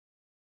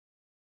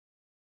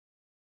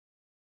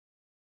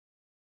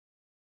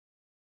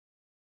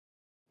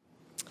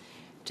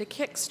To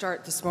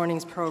kickstart this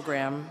morning's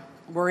program,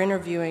 we're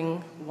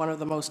interviewing one of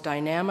the most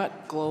dynamic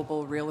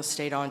global real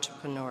estate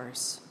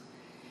entrepreneurs.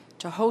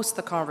 To host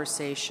the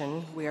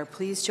conversation, we are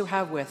pleased to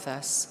have with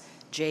us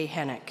Jay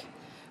Hennick,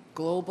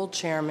 Global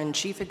Chairman,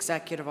 Chief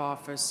Executive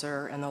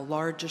Officer, and the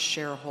largest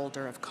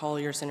shareholder of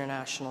Colliers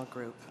International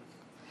Group.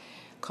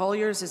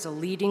 Colliers is a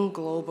leading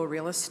global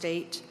real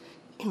estate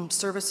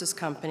services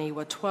company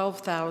with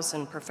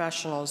 12,000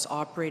 professionals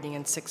operating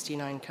in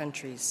 69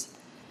 countries.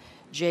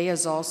 Jay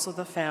is also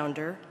the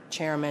founder,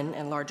 chairman,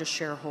 and largest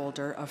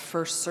shareholder of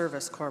First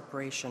Service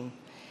Corporation,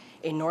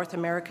 a North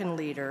American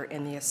leader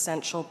in the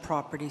essential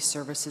property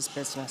services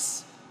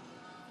business.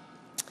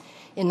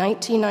 In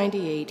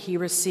 1998, he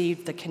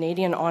received the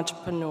Canadian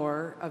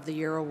Entrepreneur of the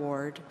Year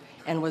award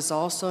and was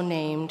also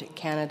named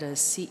Canada's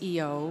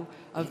CEO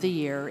of the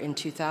Year in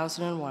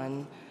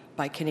 2001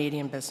 by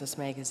Canadian Business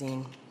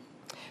Magazine.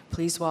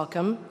 Please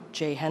welcome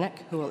Jay Hennick,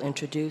 who will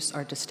introduce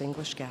our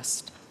distinguished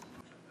guest.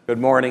 Good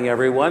morning,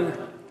 everyone.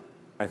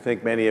 I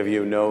think many of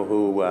you know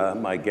who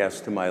my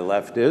guest to my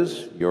left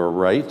is. You're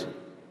right.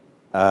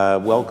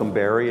 Welcome,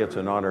 Barry. It's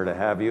an honor to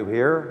have you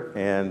here,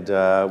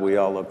 and we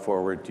all look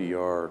forward to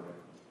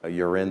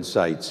your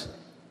insights.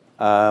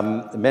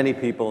 Many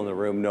people in the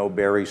room know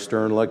Barry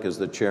Sternlicht is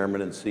the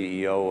chairman and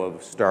CEO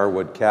of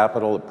Starwood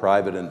Capital, a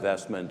private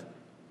investment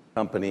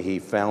company he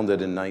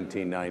founded in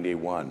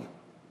 1991.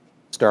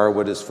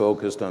 Starwood is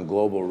focused on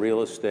global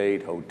real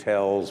estate,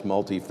 hotels,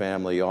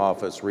 multifamily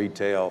office,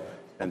 retail,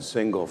 and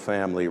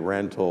single-family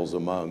rentals,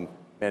 among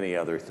many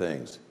other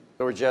things.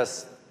 So we're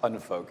just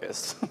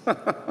unfocused.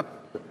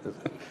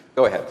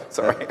 Go ahead,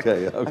 sorry.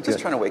 Okay. I'm just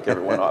trying to wake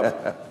everyone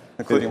up,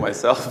 including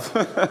myself.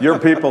 Your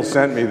people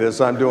sent me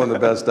this. I'm doing the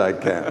best I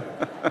can.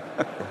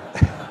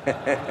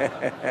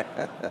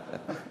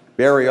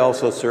 Barry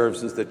also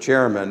serves as the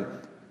chairman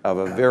of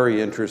a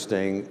very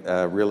interesting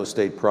real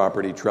estate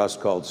property trust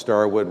called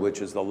Starwood, which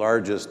is the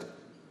largest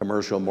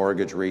commercial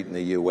mortgage REIT in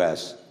the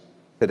U.S.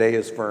 Today,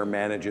 his firm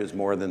manages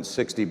more than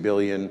 $60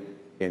 billion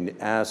in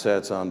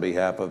assets on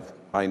behalf of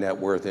high net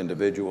worth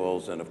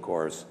individuals and, of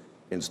course,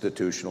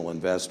 institutional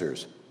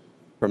investors.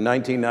 From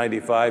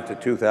 1995 to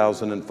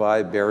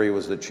 2005, Barry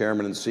was the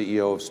chairman and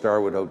CEO of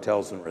Starwood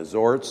Hotels and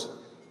Resorts,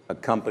 a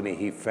company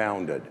he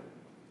founded.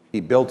 He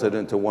built it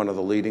into one of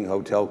the leading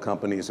hotel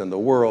companies in the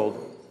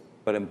world,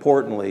 but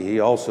importantly, he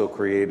also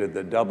created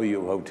the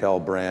W Hotel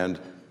brand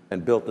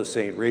and built the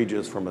St.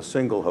 Regis from a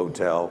single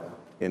hotel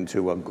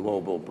into a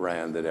global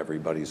brand that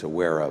everybody's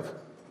aware of.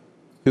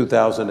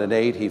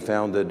 2008, he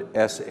founded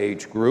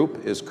SH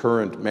Group, his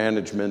current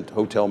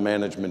hotel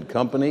management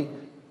company,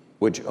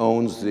 which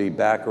owns the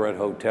Baccarat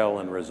Hotel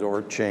and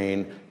Resort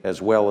chain,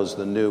 as well as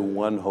the new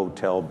One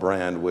Hotel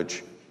brand,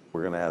 which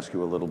we're going to ask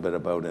you a little bit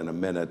about in a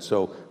minute.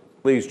 So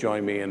please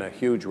join me in a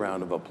huge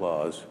round of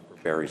applause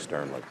for Barry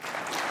Sternlicht.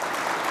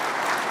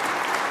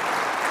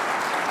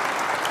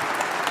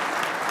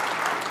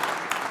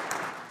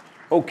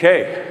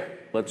 Okay,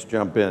 let's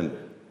jump in.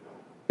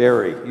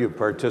 Barry, you've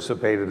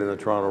participated in the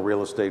Toronto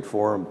Real Estate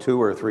Forum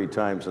 2 or 3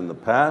 times in the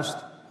past,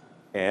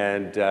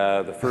 and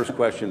the first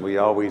question we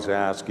always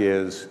ask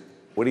is,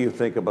 what do you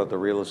think about the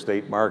real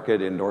estate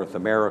market in North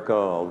America?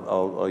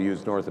 I'll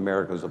use North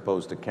America as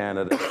opposed to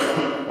Canada.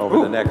 Over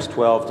the next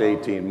 12 to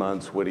 18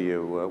 months, what are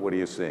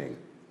you seeing?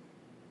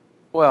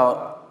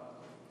 Well,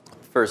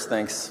 first,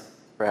 thanks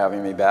for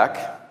having me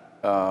back.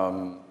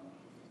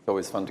 It's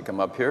always fun to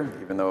come up here,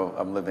 even though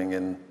I'm living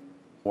in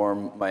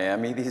warm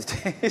Miami these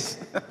days,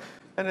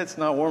 and it's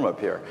not warm up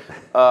here.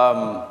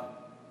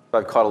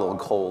 I've caught a little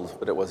cold,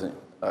 but it wasn't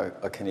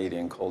a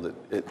Canadian cold.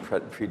 It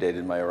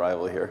predated my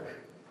arrival here.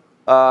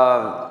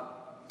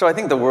 So I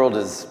think the world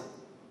is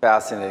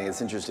fascinating.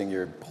 It's interesting,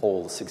 your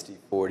poll,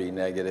 60-40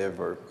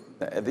 negative, or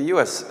the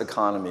U.S.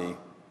 economy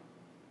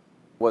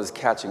was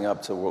catching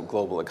up to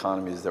global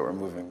economies that were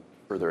moving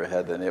further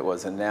ahead than it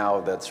was, and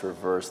now that's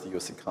reversed. The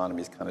U.S.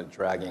 economy is kind of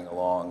dragging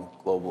along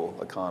global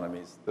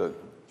economies. The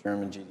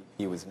German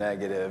GDP was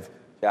negative,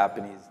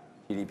 Japanese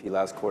GDP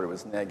last quarter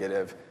was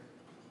negative,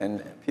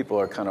 and people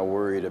are kind of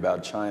worried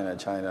about China.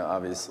 China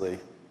obviously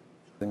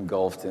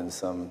engulfed in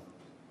some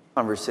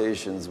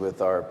conversations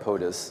with our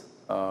POTUS,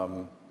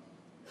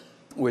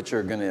 which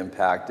are going to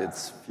impact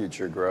its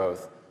future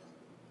growth.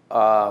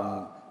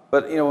 But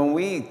when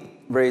we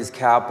raise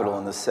capital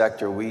in the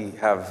sector, we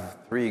have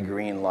 3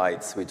 green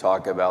lights. We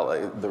talk about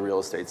like the real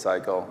estate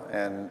cycle,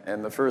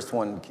 and the first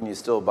one, can you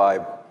still buy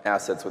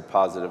assets with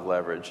positive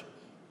leverage?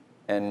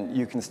 And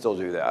you can still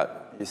do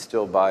that. You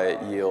still buy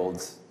at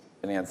yields,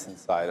 finance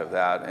inside of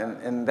that.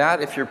 And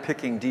that, if you're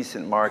picking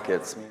decent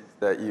markets, means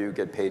that you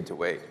get paid to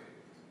wait.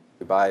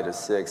 You buy at a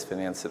 6,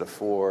 finance at a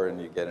 4, and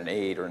you get an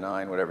 8 or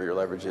 9, whatever your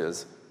leverage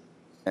is,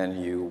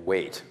 and you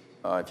wait.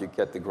 If you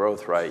get the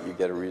growth right, you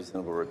get a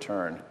reasonable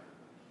return.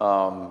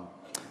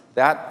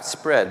 That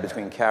spread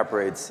between cap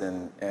rates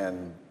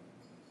and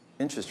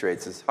interest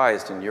rates is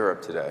highest in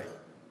Europe today.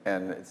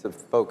 And it's a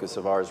focus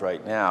of ours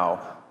right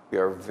now. We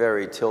are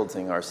very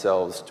tilting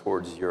ourselves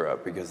towards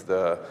Europe because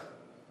the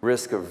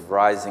risk of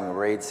rising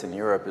rates in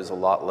Europe is a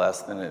lot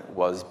less than it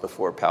was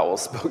before Powell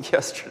spoke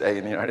yesterday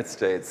in the United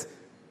States.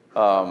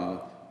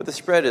 But the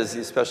spread is,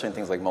 especially in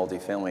things like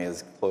multifamily,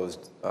 has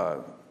closed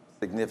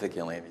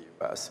significantly in the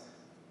U.S.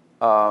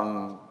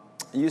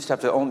 You used to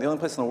have to own, the only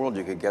place in the world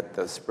you could get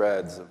the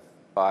spreads of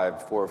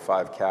 4 or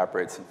 5 cap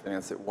rates and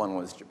finance it, one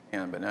was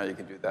Japan, but now you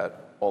can do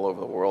that all over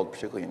the world,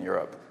 particularly in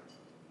Europe.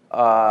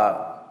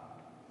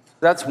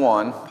 That's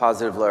one,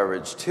 positive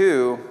leverage.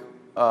 Two,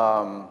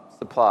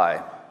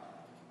 supply.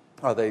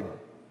 Are they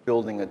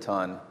building a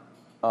ton?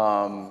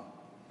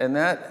 And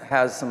that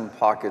has some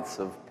pockets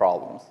of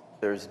problems.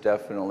 There's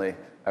definitely,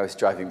 I was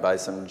driving by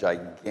some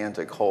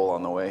gigantic hole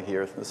on the way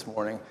here this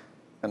morning,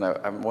 and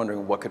I'm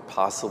wondering what could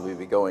possibly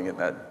be going in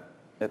that.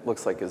 It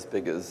looks like as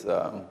big as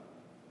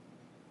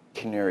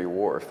Canary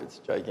Wharf. It's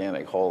a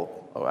gigantic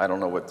hole. Oh, I don't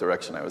know what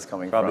direction I was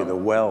coming from. Probably the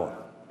well.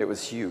 It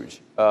was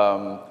huge.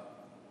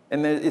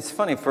 And it's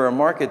funny, for a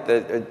market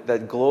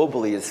that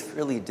globally is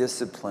fairly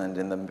disciplined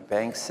in the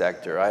bank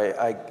sector,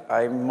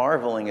 I'm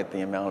marveling at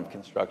the amount of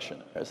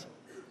construction there is.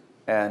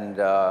 And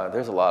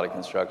there's a lot of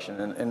construction.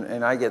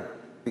 And I get,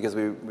 because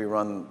we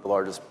run the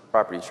largest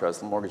property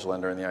trust, the mortgage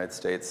lender in the United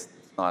States,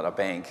 it's not a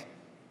bank,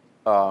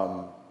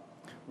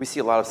 we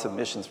see a lot of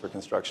submissions for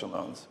construction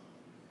loans.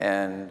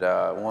 And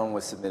one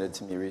was submitted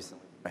to me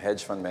recently. A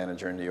hedge fund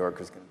manager in New York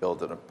who's going to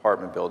build an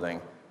apartment building.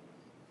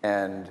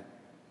 And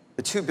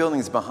the 2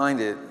 buildings behind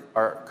it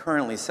are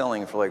currently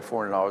selling for like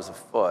 $400 a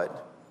foot.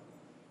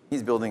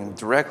 He's building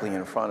directly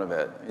in front of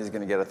it. He's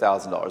going to get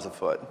 $1,000 a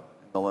foot.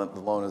 The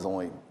loan is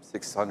only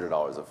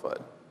 $600 a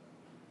foot.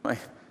 I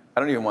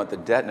don't even want the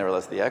debt, never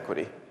less the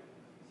equity.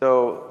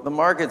 So the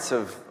markets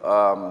have,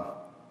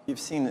 you've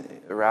seen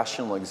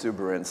irrational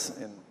exuberance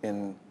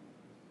in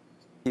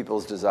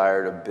people's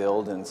desire to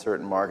build in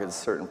certain markets,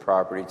 certain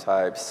property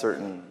types,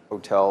 certain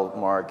hotel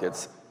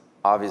markets,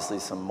 obviously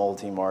some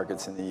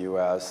multi-markets in the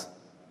US.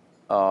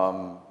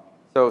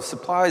 So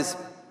supplies,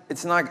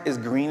 it's not as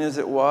green as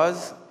it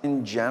was.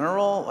 In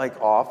general, like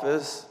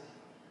office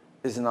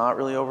is not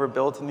really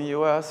overbuilt in the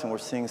US, and we're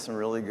seeing some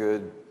really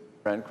good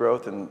rent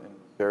growth in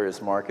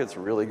various markets,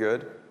 really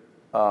good.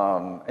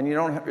 And you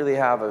don't really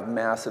have a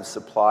massive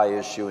supply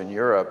issue in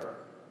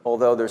Europe,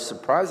 although there's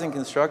surprising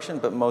construction,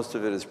 but most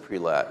of it is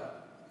pre-let.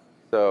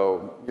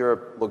 So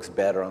Europe looks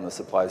better on the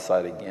supply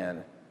side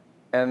again.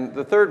 And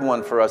the third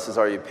one for us is,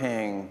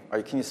 can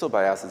you still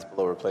buy assets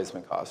below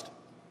replacement cost?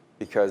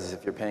 Because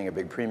if you're paying a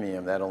big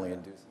premium, that only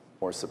induces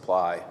more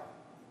supply.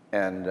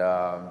 And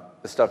the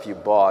stuff you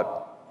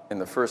bought in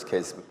the first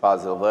case with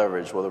positive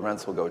leverage, well, the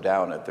rents will go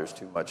down if there's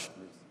too much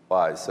new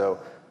supply. So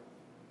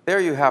there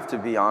you have to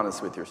be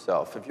honest with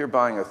yourself. If you're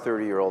buying a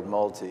 30-year-old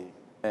multi,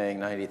 paying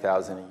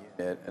 $90,000 a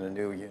unit, and a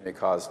new unit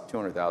costs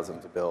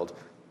 $200,000 to build,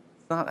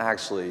 it's not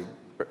actually,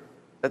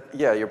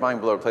 yeah, you're buying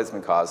below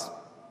replacement cost,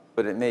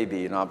 but it may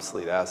be an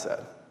obsolete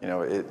asset. You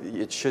know,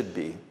 it should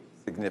be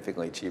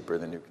significantly cheaper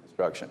than new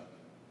construction.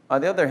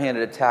 On the other hand,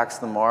 it attacks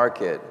the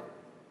market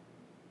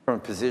from a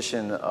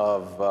position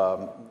of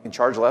you can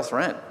charge less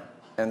rent.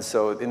 And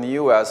so in the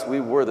US,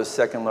 we were the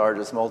second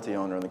largest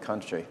multi-owner in the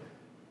country.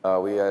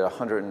 We had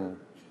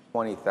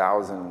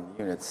 120,000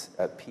 units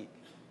at peak.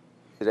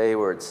 Today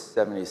we're at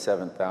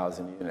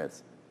 77,000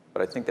 units.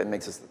 But I think that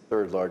makes us the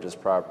third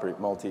largest property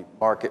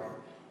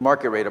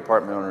market rate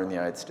apartment owner in the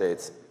United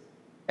States.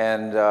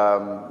 And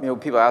you know,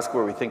 people ask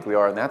where we think we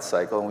are in that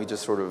cycle, and we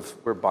just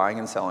we're buying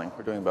and selling.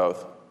 We're doing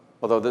both.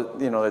 Although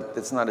you know,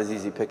 it's not as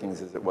easy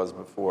pickings as it was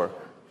before.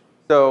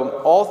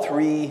 So all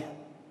 3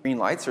 green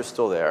lights are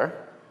still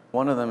there.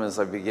 One of them is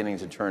beginning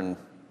to turn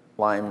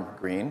lime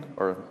green,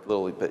 or a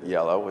little bit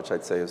yellow, which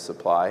I'd say is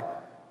supply.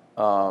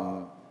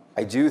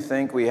 I do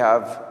think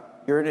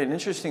you're at an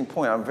interesting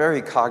point. I'm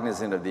very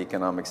cognizant of the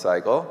economic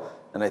cycle,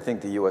 and I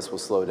think the US will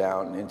slow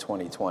down in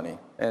 2020,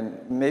 and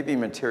maybe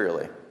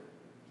materially.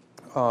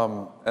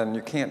 And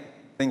you can't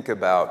think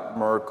about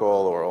Merkel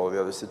or all the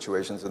other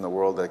situations in the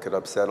world that could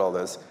upset all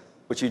this.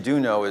 What you do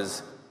know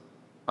is,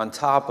 on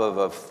top of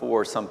a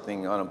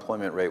 4-something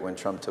unemployment rate when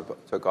Trump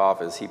took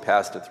office, he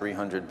passed a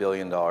 $300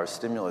 billion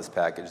stimulus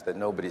package that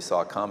nobody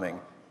saw coming,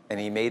 and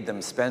he made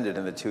them spend it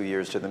in the 2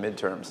 years to the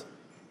midterms.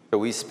 So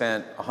we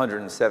spent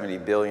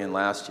 $170 billion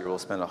last year, we'll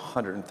spend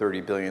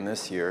 $130 billion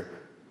this year,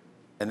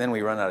 and then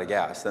we run out of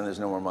gas. Then there's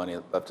no more money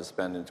left to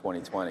spend in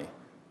 2020.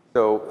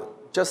 So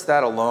just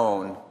that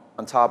alone,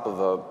 on top of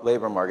a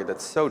labor market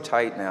that's so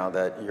tight now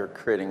that you're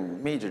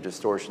creating major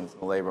distortions in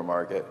the labor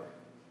market,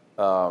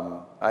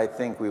 I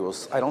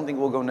don't think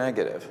we'll go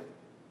negative.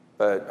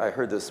 But I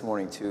heard this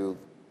morning two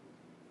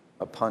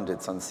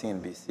pundits on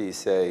CNBC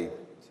say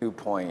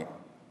 2.8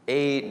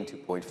 and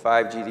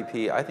 2.5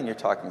 GDP. I think you're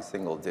talking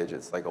single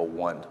digits, like a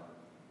one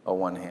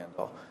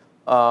handle.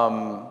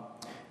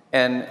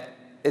 And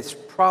it's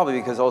probably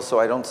because also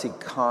I don't see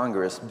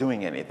Congress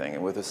doing anything.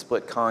 And with a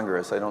split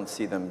Congress, I don't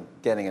see them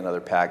getting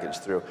another package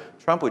through.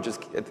 Trump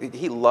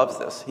he loves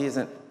this. He's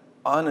an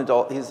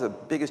unadult, he's the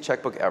biggest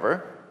checkbook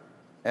ever.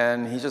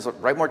 And he's just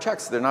write more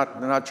checks. They're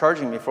not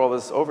charging me for all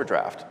this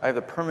overdraft. I have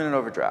a permanent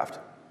overdraft.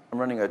 I'll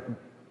run a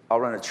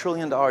 $1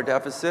 trillion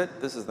deficit.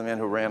 This is the man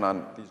who ran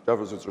on these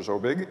deficits are so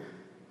big.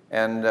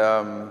 And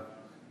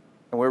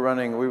And we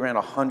ran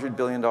a $100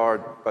 billion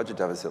budget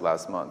deficit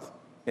last month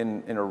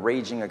in a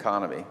raging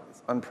economy.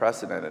 It's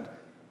unprecedented.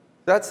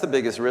 That's the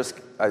biggest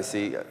risk I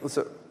see.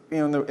 So,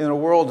 in a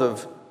world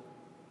of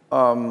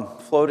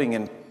floating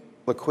in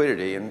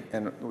liquidity,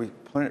 and we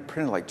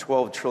printed like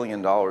 $12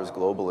 trillion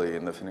globally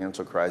in the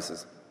financial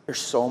crisis. There's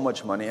so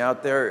much money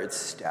out there, it's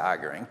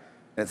staggering.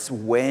 And it's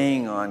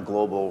weighing on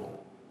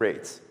global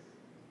rates.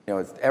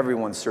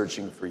 Everyone's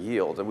searching for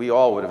yield. And we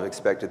all would have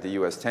expected the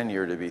US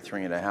 10-year to be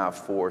 3.5,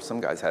 4.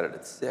 Some guys had it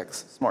at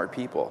 6, smart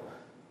people.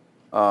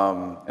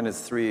 And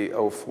it's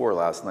 3.04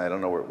 last night. I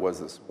don't know where it was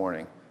this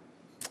morning.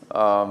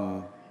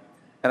 And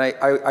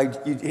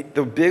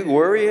the big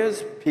worry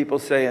is people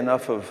say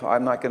enough of,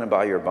 I'm not going to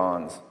buy your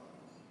bonds.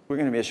 We're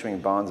going to be issuing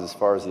bonds as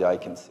far as the eye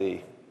can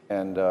see.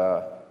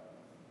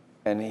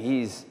 And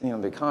he's,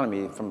 the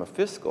economy from a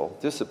fiscal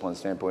discipline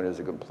standpoint is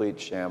a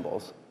complete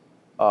shambles.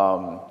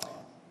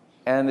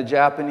 And the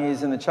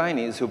Japanese and the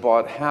Chinese, who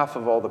bought half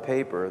of all the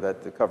paper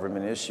that the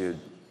government issued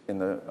in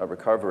the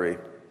recovery,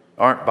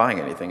 aren't buying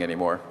anything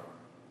anymore.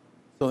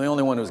 So the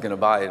only one who's going to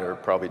buy it are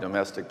probably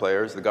domestic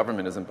players. The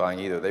government isn't buying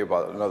either. They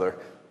bought another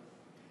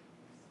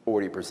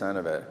 40%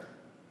 of it.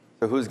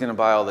 So who's going to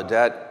buy all the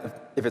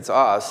debt? If it's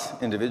us,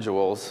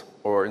 individuals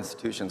or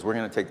institutions, we're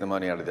going to take the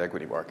money out of the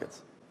equity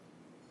markets.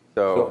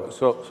 So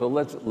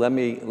let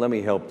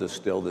me help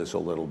distill this a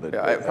little bit.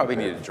 Yeah, I probably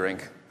need a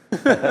drink.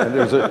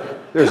 there's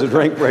a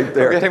drink right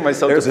there. I'm getting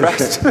myself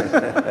depressed.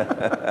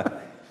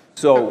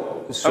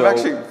 So I'm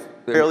actually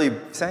fairly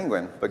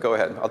sanguine, but go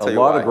ahead. I'll tell you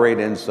why. A lot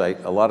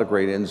of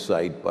great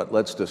insight, but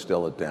let's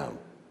distill it down.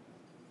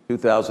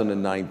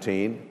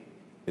 2019,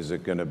 is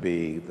it going to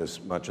be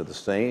this much of the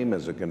same?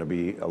 Is it going to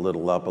be a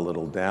little up, a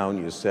little down?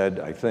 You said,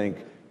 I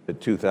think, that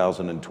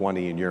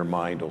 2020 in your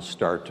mind will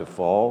start to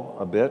fall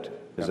a bit.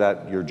 Is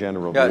that your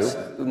general view? Yes,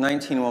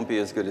 19 won't be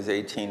as good as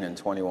 18, and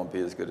 20 won't be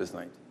as good as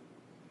 19.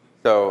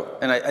 So,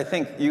 and I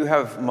think you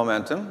have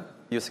momentum.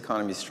 The U.S.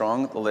 economy is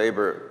strong. The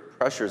labor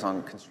pressures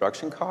on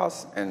construction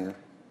costs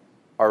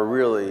are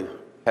really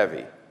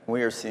heavy.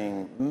 We are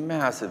seeing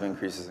massive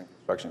increases in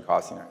construction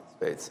costs in the United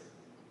States,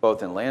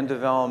 both in land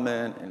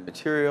development and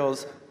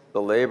materials,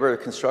 the labor,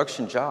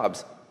 construction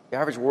jobs. The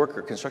average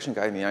worker, construction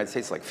guy in the United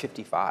States is like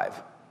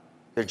 55.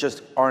 There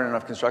just aren't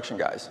enough construction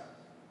guys.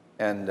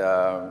 And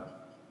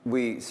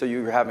so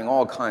you're having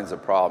all kinds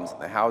of problems in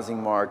the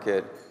housing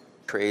market,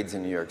 trades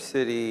in New York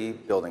City,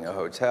 building a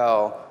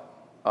hotel.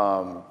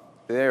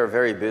 They are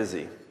very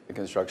busy, the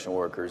construction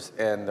workers.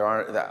 And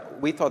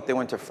we thought they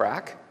went to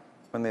frack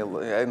when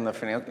in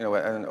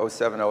the in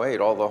 07, 08,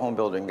 all the home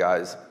building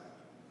guys,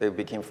 they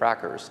became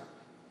frackers.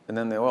 And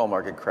then the oil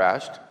market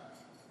crashed,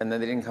 and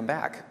then they didn't come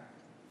back.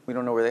 We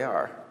don't know where they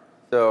are.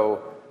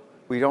 So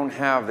we don't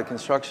have the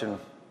construction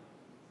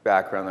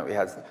background that we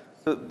had.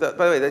 So by the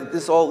way,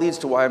 this all leads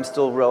to why I'm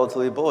still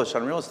relatively bullish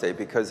on real estate,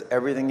 because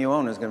everything you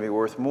own is going to be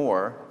worth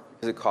more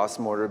because it costs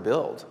more to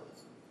build.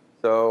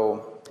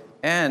 So,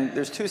 and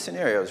there's two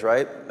scenarios,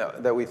 right,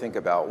 that we think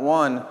about.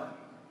 One,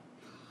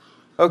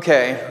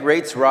 okay,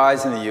 rates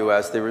rise in the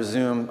US, they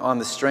resume on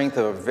the strength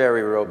of a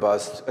very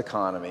robust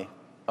economy.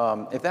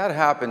 If that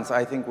happens,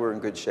 I think we're in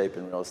good shape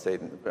in real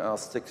estate. And I'll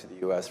stick to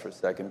the US for a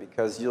second,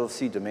 because you'll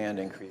see demand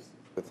increase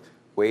with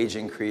wage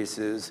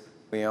increases.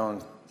 We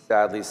own,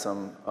 sadly,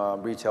 some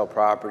retail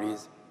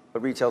properties,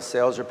 but retail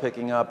sales are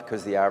picking up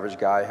because the average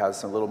guy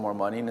has a little more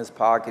money in his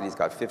pocket. He's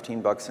got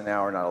 $15 an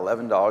hour, not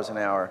 $11 an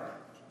hour.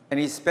 And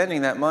he's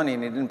spending that money,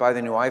 and he didn't buy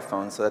the new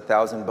iPhone, so that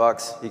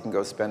 $1,000 he can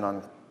go spend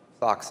on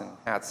socks and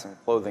hats and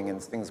clothing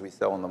and things we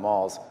sell in the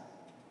malls.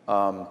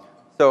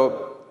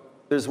 So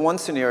there's one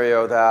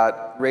scenario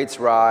that rates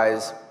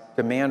rise,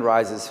 demand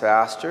rises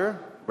faster,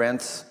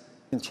 rents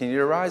continue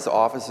to rise,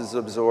 offices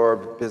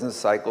absorb, business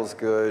cycle's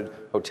good,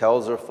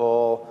 hotels are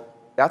full.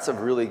 That's a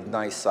really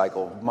nice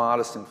cycle.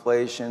 Modest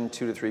inflation,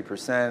 2 to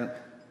 3%,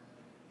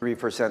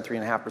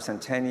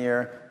 3.5%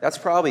 10-year. That's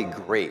probably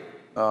great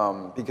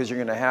because you're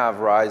going to have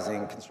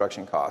rising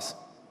construction costs.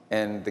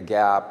 And the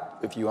gap,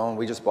 if you own,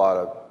 we just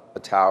bought a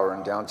tower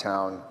in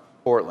downtown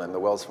Portland, the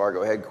Wells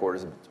Fargo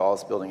headquarters, the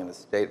tallest building in the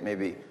state,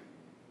 maybe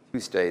 2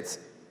 states.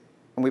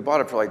 And we bought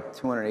it for like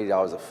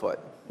 $280 a foot.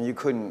 And you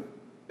couldn't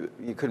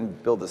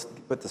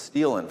put the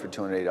steel in for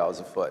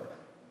 $280 a foot.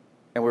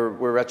 And we're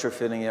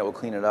retrofitting it, we'll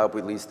clean it up,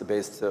 we lease the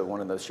base to one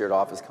of those shared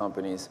office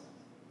companies.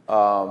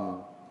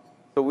 So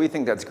we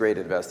think that's great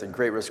investing,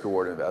 great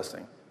risk-reward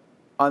investing.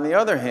 On the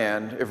other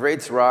hand, if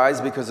rates rise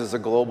because there's a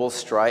global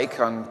strike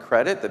on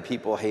credit, that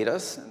people hate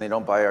us and they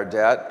don't buy our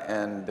debt,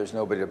 and there's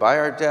nobody to buy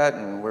our debt,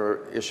 and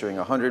we're issuing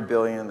 $100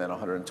 billion, then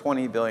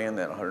 $120 billion,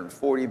 then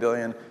 $140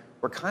 billion,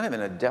 we're kind of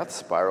in a death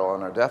spiral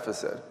on our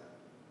deficit.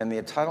 And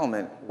the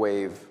entitlement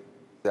wave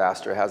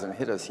disaster hasn't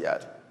hit us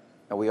yet.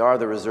 And we are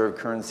the reserve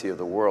currency of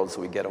the world,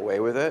 so we get away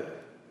with it.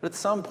 But at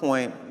some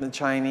point, the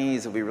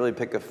Chinese, if we really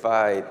pick a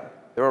fight,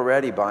 they're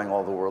already buying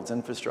all the world's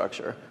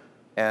infrastructure.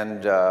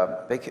 And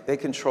they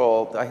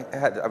control,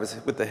 I was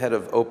with the head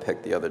of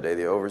OPIC the other day,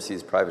 the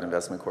Overseas Private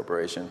Investment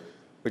Corporation,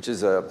 which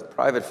is a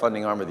private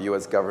funding arm of the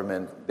US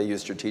government they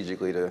use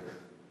strategically to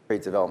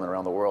trade development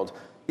around the world.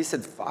 He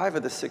said 5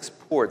 of the 6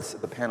 ports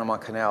of the Panama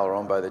Canal are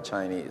owned by the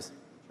Chinese,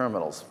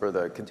 terminals for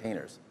the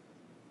containers.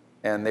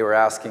 And they were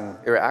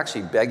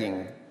actually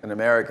begging an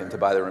American to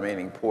buy the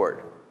remaining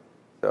port.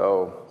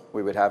 So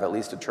we would have at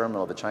least a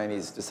terminal. The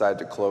Chinese decided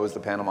to close the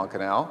Panama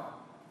Canal.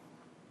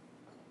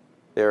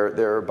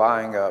 They're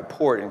buying a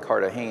port in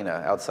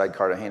Cartagena, outside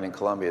Cartagena in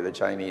Colombia, the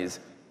Chinese,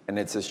 and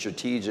it's a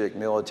strategic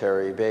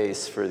military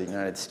base for the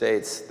United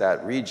States,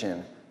 that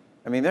region.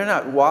 I mean, they're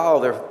not,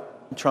 while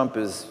Trump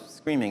is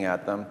screaming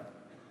at them,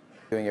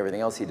 doing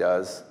everything else he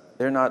does,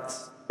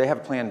 they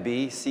have plan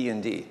B, C,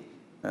 and D.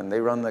 And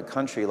they run the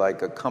country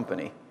like a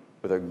company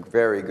with a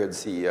very good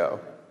CEO.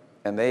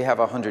 And they have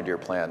a 100-year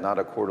plan, not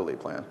a quarterly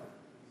plan.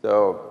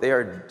 So they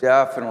are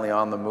definitely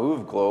on the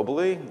move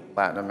globally.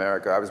 Latin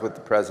America, I was with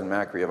the President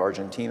Macri of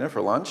Argentina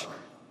for lunch.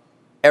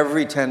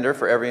 Every tender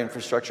for every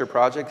infrastructure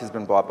project has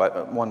been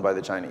won by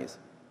the Chinese.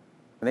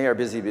 And they are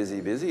busy, busy,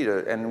 busy.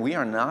 And we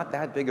are not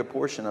that big a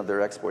portion of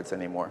their exports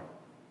anymore.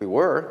 We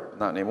were,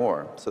 not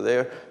anymore. So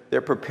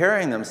they're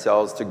preparing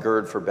themselves to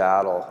gird for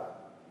battle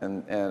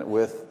and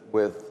with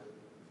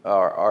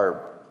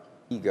our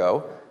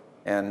ego.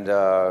 And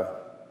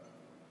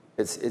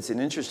it's an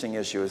interesting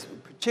issue,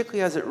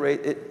 particularly as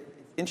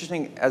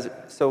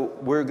so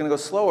we're going to go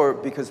slower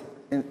because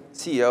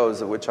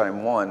CEOs, of which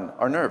I'm one,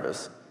 are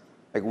nervous.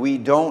 Like, we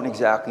don't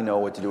exactly know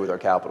what to do with our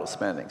capital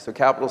spending. So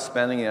capital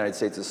spending in the United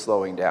States is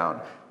slowing down.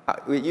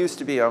 It used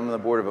to be, I'm on the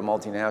board of a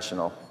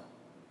multinational.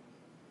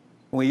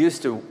 We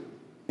used to,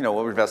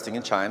 we're investing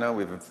in China.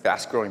 We have a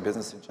fast-growing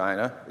business in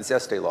China. It's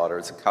Estee Lauder.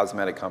 It's a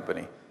cosmetic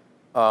company.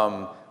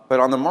 But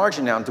on the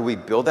margin now, do we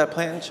build that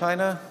plant in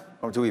China?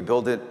 Or do we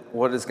build it?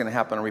 What is going to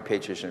happen on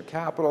repatriation of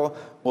capital?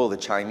 Will the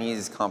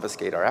Chinese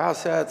confiscate our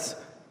assets?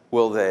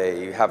 Will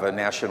they have a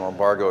national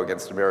embargo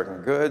against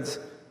American goods?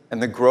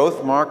 And the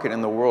growth market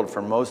in the world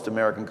for most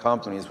American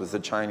companies was the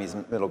Chinese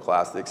middle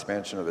class, the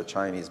expansion of the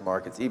Chinese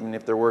markets, even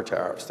if there were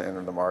tariffs to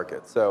enter the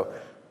market. So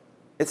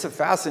it's a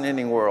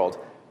fascinating world.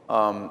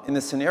 In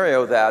the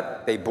scenario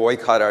that they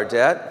boycott our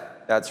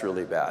debt, that's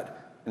really bad.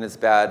 And it's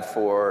bad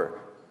for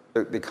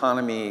the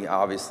economy,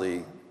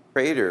 obviously,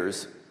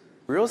 traders.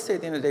 Real estate,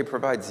 at the end of the day,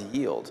 provides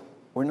yield.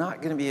 We're not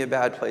going to be a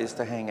bad place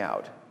to hang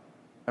out.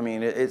 I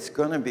mean, it's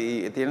going to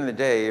be, at the end of the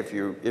day, if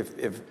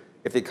rates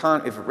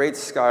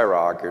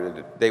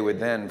skyrocketed, they would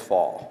then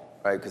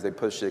fall, right? Because they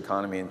push the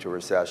economy into a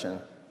recession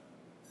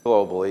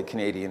globally,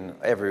 Canadian,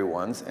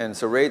 everyone's. And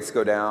so rates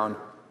go down,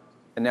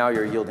 and now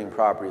your yielding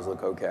properties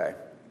look okay.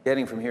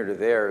 Getting from here to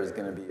there is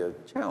going to be a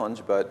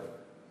challenge, but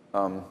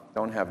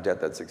don't have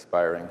debt that's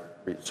expiring.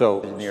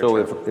 So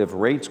if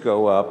rates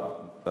go up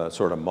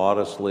sort of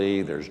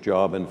modestly, there's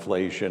job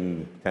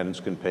inflation, tenants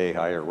can pay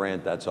higher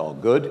rent, that's all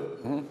good.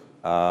 Mm-hmm.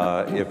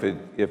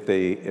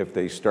 If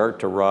they start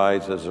to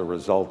rise as a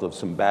result of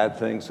some bad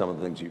things, some of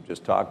the things you've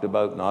just talked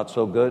about, not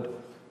so good.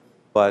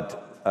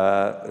 But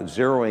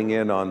zeroing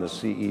in on the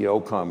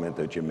CEO comment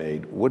that you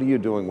made, what are you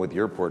doing with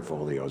your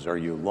portfolios? Are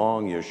you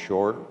long, you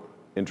short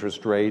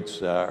interest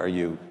rates? Are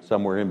you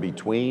somewhere in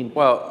between?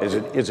 Well,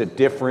 is it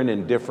different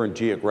in different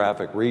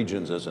geographic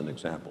regions, as an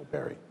example,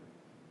 Barry?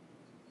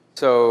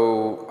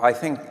 So I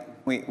think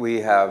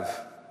we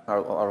have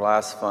our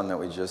last fund that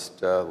we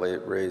just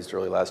raised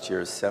early last year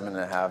is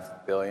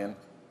 $7.5 billion.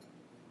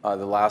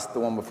 The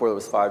one before that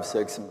was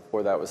 5.6, and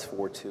before that was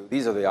 4.2.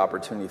 These are the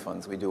opportunity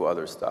funds. We do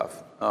other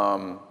stuff,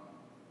 and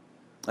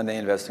they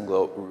invest in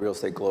real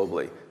estate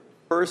globally.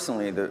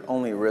 Personally, the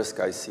only risk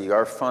I see,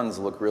 our funds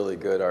look really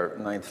good. Our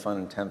 9th fund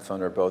and 10th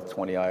fund are both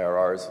 20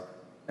 IRRs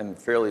and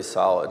fairly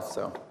solid.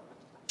 So I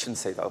shouldn't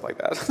say that like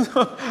that.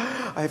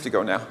 I have to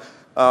go now.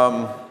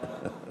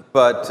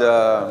 But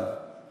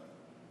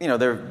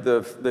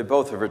they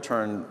both have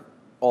returned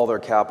all their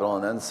capital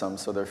and then some,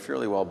 so they're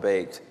fairly well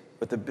baked.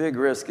 But the big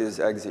risk is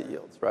exit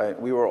yields, right?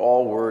 We were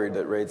all worried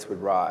that rates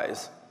would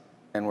rise,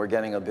 and we're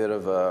getting a bit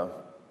of a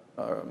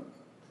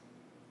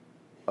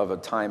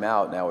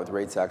timeout now with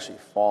rates actually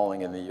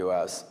falling in the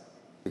U.S.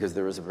 because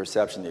there was a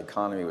perception the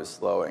economy was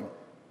slowing.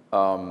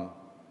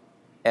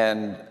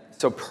 And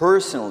so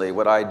personally,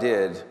 what I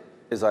did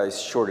is I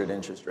shorted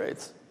interest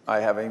rates. I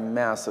have a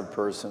massive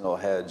personal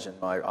hedge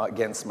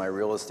against my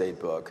real estate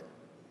book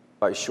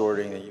by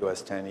shorting the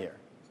U.S. 10-year.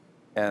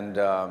 And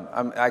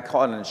I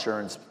call it an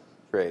insurance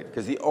trade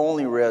because the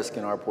only risk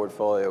in our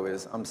portfolio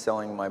is I'm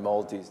selling my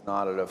multis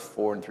not at a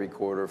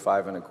 4.75,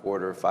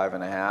 5.25,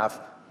 5.5,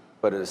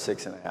 but at a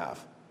 6.5.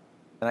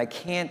 And I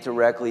can't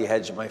directly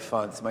hedge my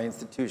funds. My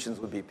institutions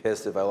would be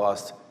pissed if I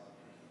lost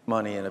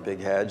money in a big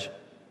hedge,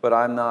 but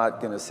I'm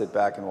not going to sit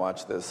back and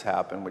watch this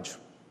happen, which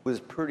was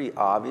pretty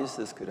obvious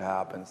this could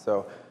happen.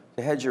 So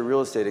to hedge your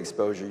real estate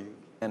exposure, you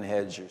can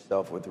hedge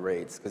yourself with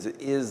rates because it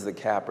is the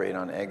cap rate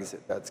on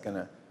exit that's going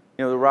to,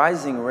 the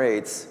rising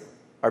rates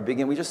are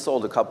beginning. We just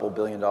sold a couple $2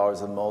 billion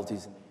of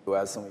multis in the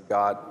U.S. and we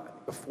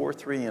got a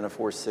 4.3 and a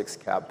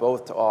 4.6 cap,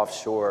 both to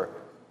offshore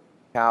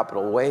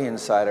capital, way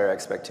inside our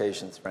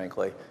expectations,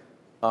 frankly.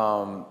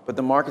 But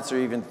the markets are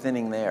even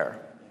thinning there,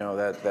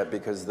 that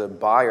because the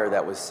buyer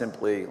that was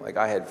simply, like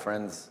I had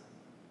friends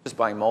just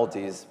buying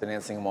multis,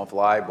 financing them off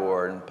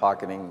LIBOR and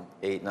pocketing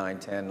 8, 9,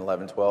 10,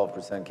 11,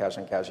 12%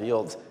 cash-on-cash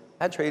yields.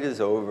 That trade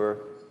is over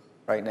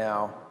right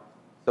now.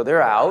 So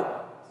they're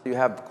out. So you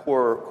have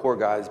core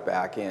guys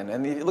back in.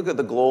 And if you look at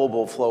the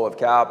global flow of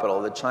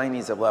capital, the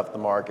Chinese have left the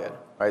market,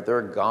 right?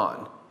 They're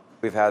gone.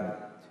 We've had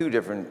 2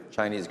 different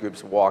Chinese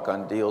groups walk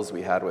on deals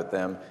we had with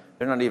them.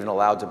 They're not even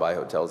allowed to buy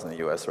hotels in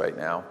the US right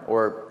now,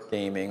 or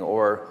gaming,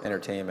 or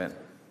entertainment.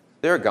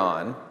 They're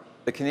gone.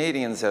 The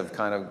Canadians have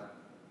kind of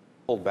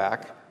pulled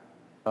back.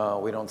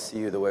 We don't see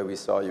you the way we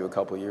saw you a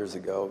couple years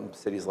ago in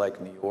cities like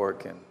New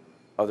York and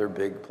other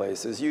big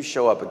places. You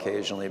show up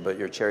occasionally, but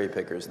you're cherry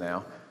pickers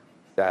now,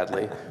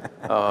 sadly.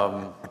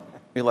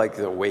 You're like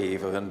the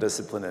wave of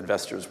undisciplined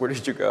investors. Where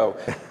did you go?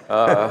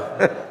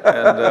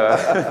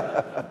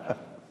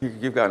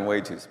 You've gotten way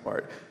too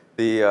smart.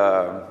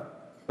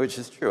 Which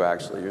is true,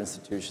 actually. Your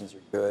institutions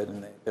are good,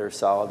 and they're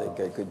solid.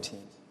 They get good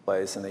teams in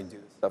place, and they do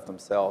stuff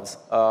themselves.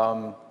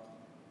 The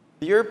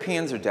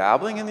Europeans are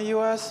dabbling in the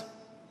U.S.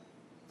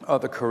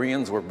 The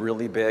Koreans were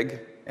really big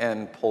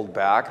and pulled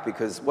back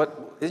because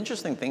what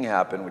interesting thing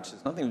happened, which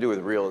has nothing to do with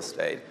real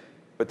estate,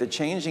 but the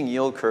changing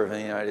yield curve in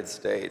the United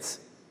States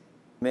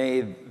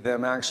made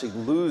them actually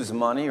lose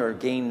money or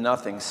gain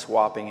nothing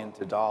swapping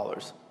into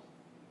dollars.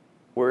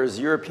 Whereas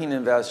European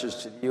investors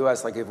to the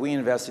US, like if we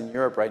invest in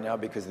Europe right now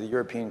because of the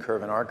European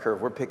curve and our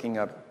curve, we're picking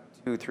up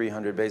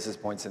 200-300 basis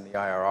points in the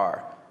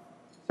IRR.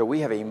 So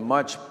we have a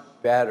much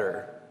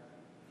better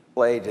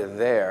play to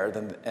there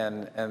than,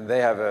 and they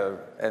have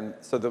and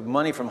so the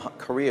money from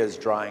Korea is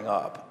drying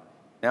up.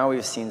 Now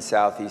we've seen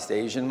Southeast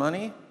Asian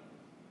money,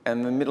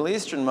 and the Middle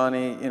Eastern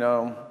money, you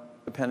know,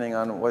 depending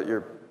on what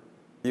your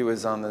view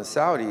is on the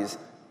Saudis,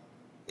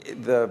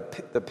 the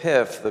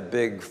PIF, the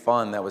big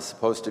fund that was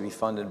supposed to be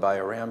funded by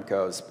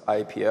Aramco's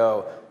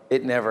IPO,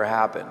 it never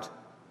happened.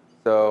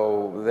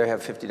 So they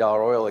have $50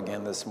 oil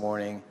again this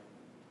morning,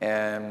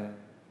 and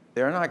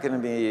they're not going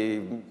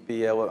to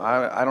be able,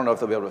 I don't know if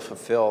they'll be able to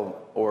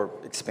fulfill or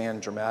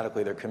expand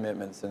dramatically their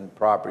commitments in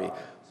property.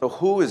 So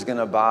who is going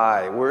to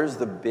buy? Where's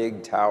the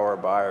big tower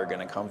buyer going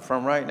to come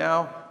from right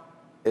now?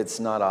 It's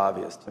not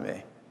obvious to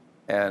me.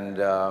 And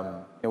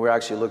we're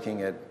actually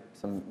looking at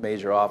some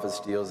major office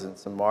deals in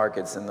some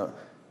markets, and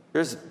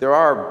there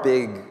are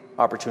big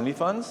opportunity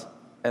funds,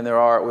 and we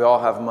all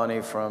have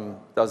money from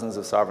dozens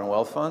of sovereign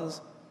wealth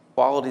funds.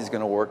 Quality is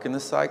going to work in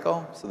this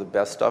cycle, so the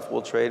best stuff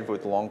will trade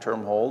with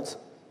long-term holds.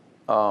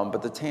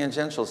 But the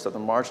tangential stuff, the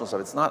marginal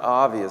stuff, it's not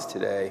obvious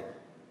today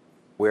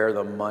where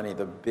the money,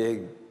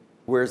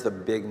 where's the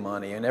big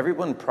money, and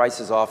everyone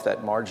prices off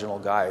that marginal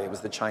guy. It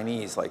was the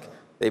Chinese, like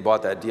they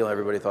bought that deal,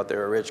 everybody thought they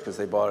were rich because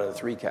they bought it at a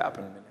 3 cap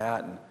in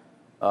Manhattan.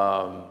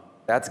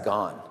 That's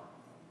gone.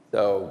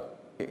 So,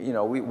 you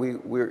know,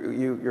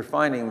 you're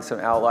finding some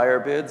outlier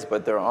bids,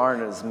 but there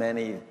aren't as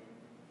many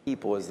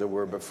people as there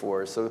were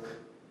before. So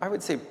I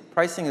would say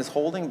pricing is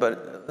holding,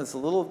 but it's a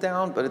little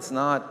down, but it's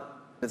not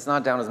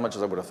down as much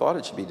as I would have thought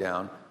it should be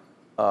down.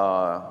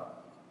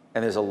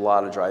 And there's a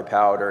lot of dry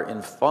powder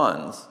in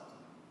funds,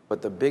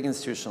 but the big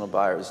institutional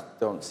buyers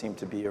don't seem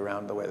to be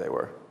around the way they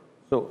were.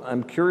 So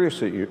I'm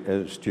curious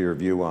as to your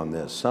view on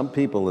this. Some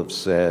people have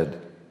said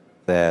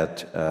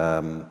that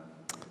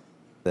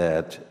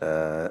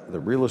the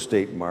real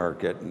estate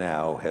market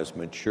now has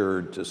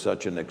matured to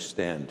such an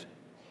extent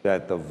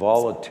that the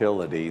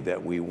volatility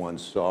that we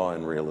once saw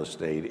in real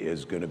estate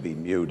is going to be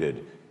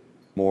muted.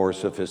 More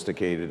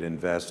sophisticated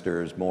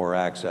investors, more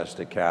access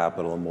to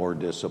capital, more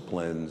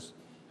disciplines.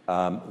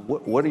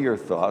 What are your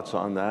thoughts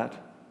on that?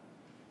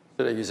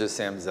 Should I use a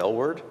Sam Zell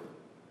word?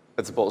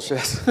 That's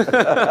bullshit.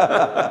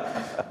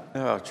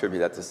 I'll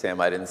attribute that to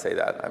Sam. I didn't say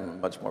that. I'm a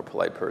much more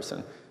polite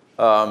person.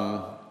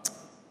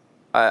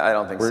 I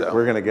don't think so.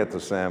 We're going to get to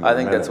Sam. I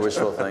think that's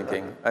wishful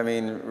thinking. I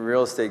mean,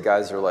 real estate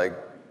guys are like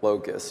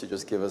locusts. You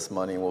just give us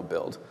money and we'll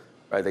build.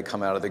 Right? They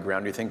come out of the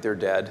ground. You think they're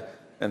dead,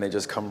 and they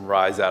just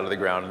rise out of the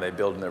ground and they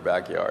build in their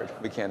backyard.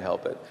 We can't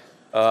help it.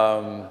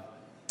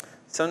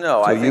 So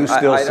no, I think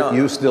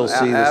you still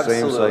see the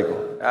same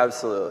cycle.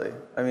 Absolutely.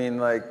 I mean,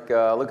 like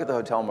look at the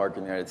hotel market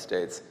in the United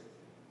States.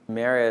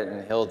 Marriott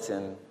and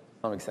Hilton, to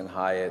some extent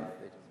Hyatt,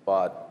 they just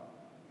bought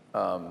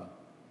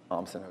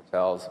Thompson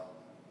Hotels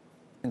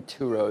and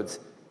Two Roads.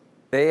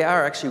 They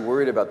are actually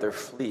worried about their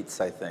fleets,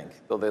 I think,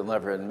 though they'll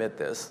never admit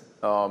this.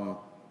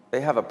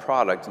 They have a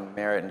product in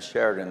Marriott and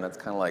Sheraton that's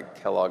kind of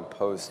like Kellogg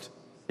Post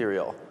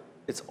cereal.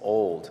 It's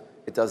old.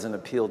 It doesn't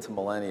appeal to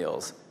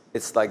millennials.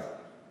 It's kind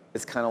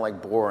of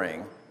like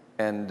boring.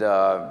 And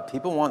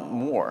people want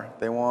more.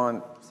 They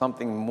want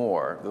something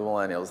more, the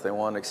millennials. They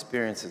want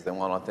experiences. They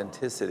want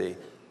authenticity.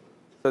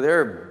 So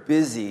they're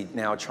busy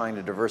now trying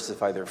to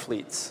diversify their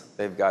fleets.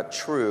 They've got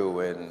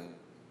True and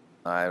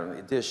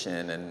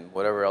Edition and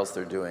whatever else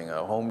they're doing.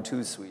 Home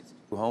 2 suites,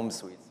 2 home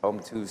suites, Home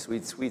 2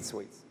 suites, suites.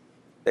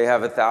 They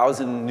have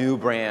 1,000 new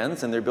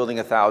brands, and they're building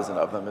 1,000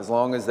 of them. As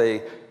long as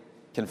they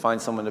can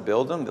find someone to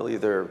build them, they'll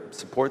either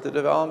support the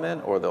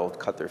development or they'll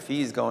cut their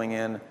fees going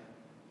in.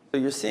 So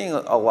you're seeing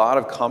a lot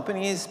of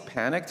companies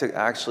panic to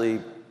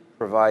actually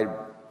provide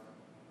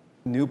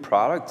new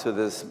product to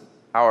this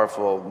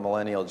powerful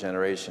millennial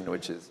generation,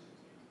 which is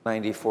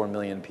 94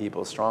 million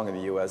people strong in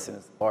the U.S. and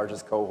is the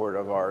largest cohort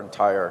of our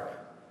entire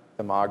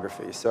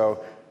demography.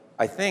 So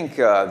I think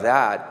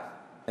that,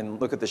 and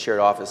look at the shared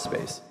office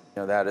space,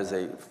 that is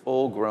a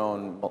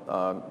full-grown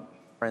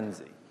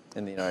frenzy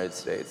in the United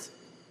States.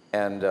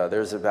 And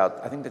there's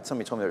about, I think that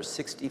somebody told me there's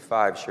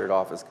 65 shared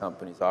office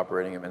companies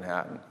operating in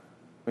Manhattan.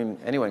 I mean,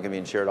 anyone can be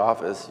in shared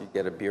office. You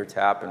get a beer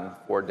tap and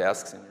 4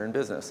 desks and you're in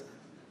business.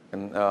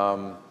 And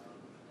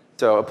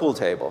so a pool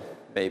table,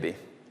 maybe,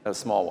 a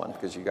small one,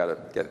 because you got to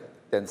get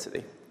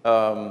density.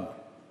 But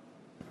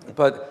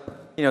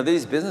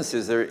these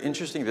businesses, they're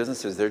interesting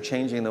businesses. They're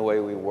changing the way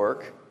we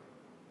work.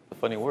 It's a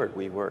funny word,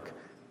 we work.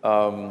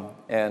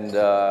 And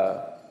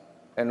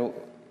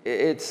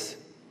it's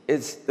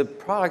the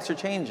products are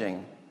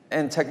changing,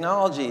 and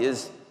technology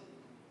is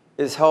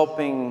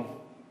helping.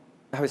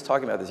 I was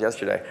talking about this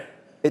yesterday.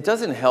 It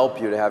doesn't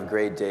help you to have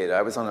great data.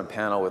 I was on a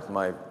panel with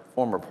my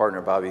former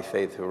partner, Bobby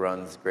Faith, who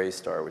runs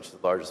Greystar, which is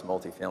the largest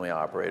multifamily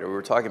operator. We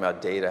were talking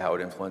about data, how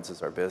it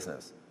influences our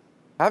business.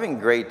 Having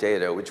great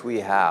data, which we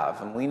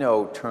have, and we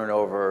know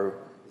turnover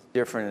is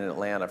different in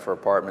Atlanta for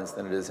apartments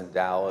than it is in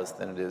Dallas,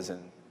 than it is in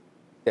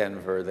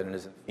Denver, than it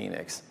is in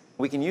Phoenix.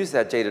 We can use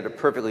that data to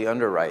perfectly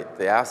underwrite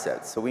the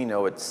assets. So we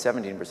know it's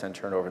 17%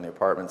 turnover in the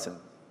apartments in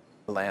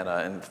Atlanta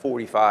and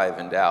 45%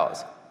 in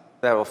Dallas.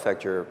 That will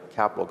affect your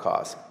capital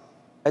costs.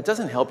 That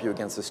doesn't help you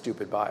against a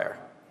stupid buyer.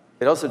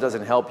 It also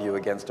doesn't help you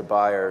against a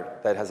buyer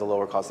that has a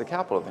lower cost of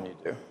capital than you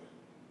do.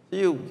 So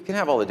you can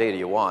have all the data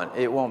you want.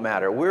 It won't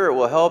matter. Where it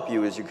will help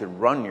you is you could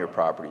run your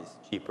properties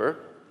cheaper,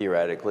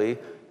 theoretically,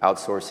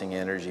 outsourcing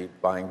energy,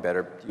 doing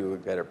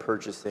better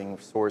purchasing,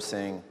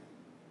 sourcing,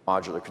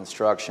 modular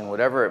construction,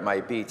 whatever it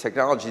might be.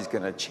 Technology is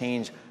going to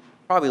change,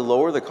 probably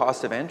lower the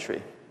cost of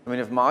entry. I mean,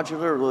 if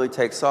modular really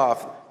takes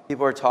off,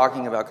 people are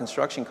talking about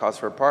construction costs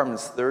for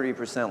apartments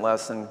 30%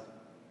 less than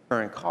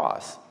current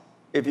costs.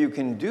 If you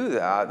can do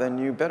that, then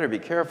you better be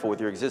careful with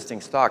your existing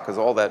stock, because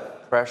all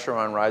that pressure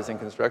on rising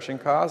construction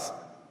costs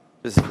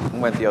just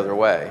went the other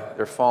way.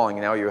 They're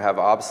falling. Now you have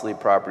obsolete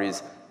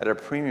properties at a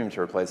premium to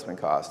replacement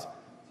cost.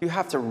 You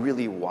have to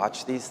really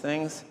watch these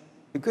things.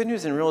 The good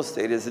news in real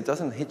estate is it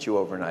doesn't hit you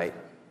overnight.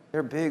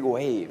 They're big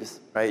waves,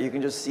 right? You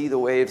can just see the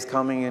waves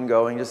coming and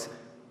going. Just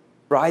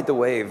ride the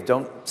wave.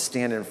 Don't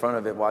stand in front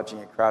of it watching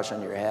it crash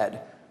on your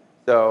head.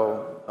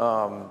 So,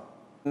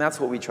 and that's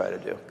what we try to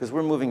do, because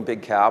we're moving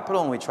big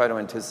capital and we try to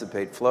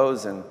anticipate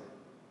flows. And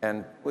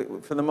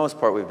for the most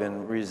part, we've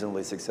been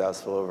reasonably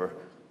successful over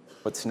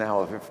what's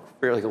now a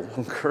fairly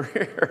long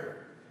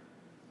career.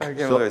 I can't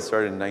believe I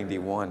started in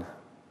 '91.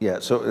 Yeah,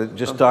 so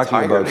just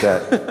talking about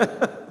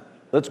that,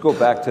 let's go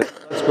back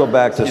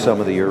to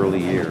some of the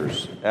early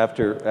years.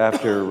 After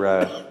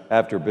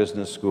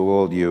business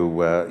school,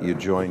 you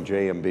joined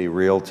J&B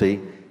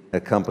Realty, a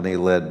company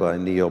led by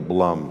Neil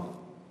Blum.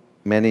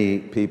 Many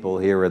people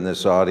here in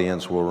this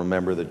audience will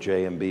remember that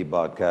J&B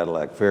bought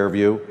Cadillac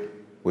Fairview,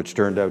 which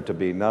turned out to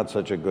be not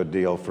such a good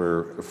deal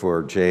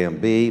for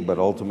J&B, but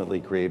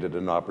ultimately created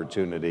an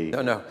opportunity.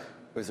 No,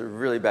 it was a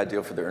really bad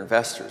deal for their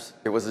investors.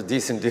 It was a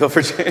decent deal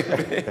for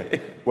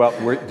J&B. Well,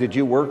 did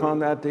you work on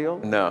that deal?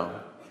 No,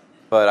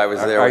 but I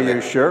was there. Are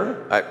you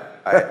sure? I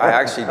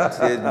actually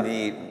did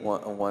meet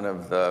one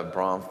of the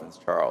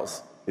Bronfmans,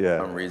 Charles, for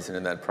some reason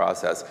in that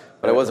process,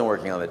 but I wasn't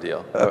working on the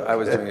deal. I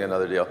was doing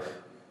another deal.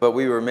 But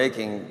we were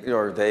making,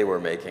 or they were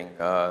making,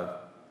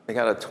 they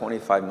got a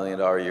 $25 million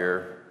a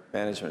year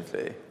management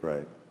fee.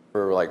 Right.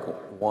 For like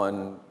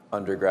one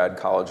undergrad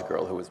college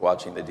girl who was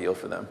watching the deal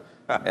for them.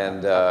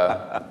 And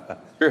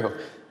true.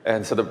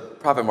 And so the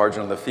profit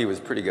margin on the fee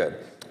was pretty good.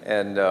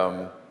 And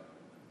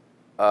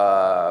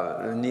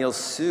Neil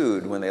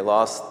sued when they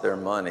lost their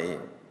money.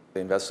 The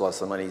investor lost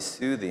the money. He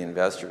sued the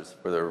investors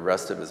for the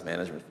rest of his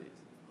management fees.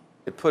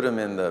 It put him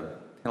in the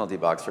penalty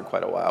box for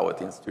quite a while with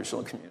the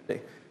institutional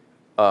community.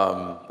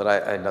 But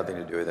I had nothing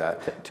to do with that.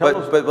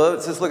 But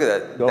let's just look at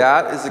that. Go.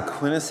 That is a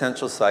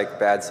quintessential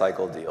bad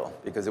cycle deal,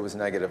 because it was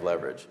negative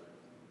leverage.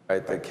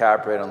 Right? The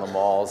cap rate on the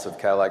malls of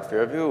Cadillac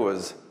Fairview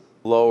was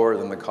lower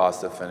than the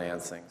cost of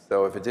financing.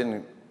 So if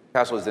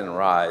cash flows didn't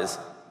rise,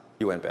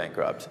 you went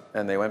bankrupt,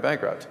 and they went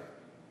bankrupt.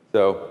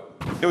 So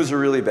it was a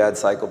really bad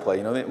cycle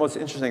play. The most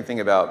interesting thing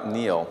about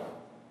Neil,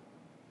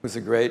 who's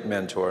a great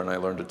mentor, and I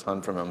learned a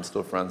ton from him. I'm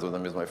still friends with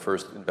him. He was my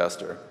first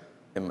investor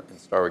in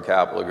Starwood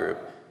Capital Group.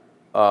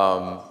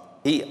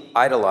 He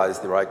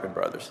idolized the Reichman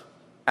brothers,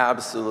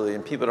 absolutely.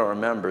 And people don't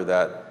remember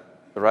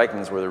that the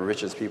Reichmans were the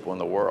richest people in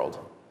the world,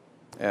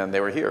 and they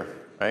were here,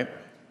 right?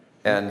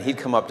 And he'd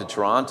come up to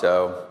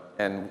Toronto,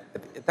 and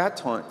at that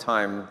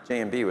time,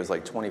 J&B was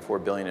like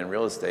 $24 billion in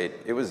real estate.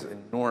 It was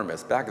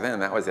enormous. Back then,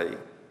 that was a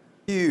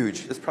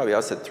huge. It's probably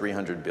us at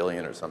 $300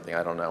 billion or something.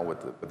 I don't know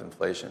with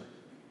inflation.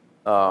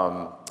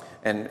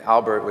 And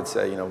Albert would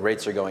say,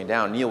 rates are going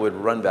down. Neil would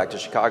run back to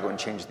Chicago and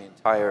change the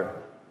entire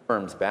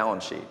firm's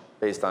balance sheet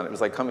based on it. It was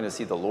like coming to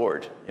see the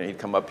Lord. He'd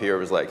come up here. It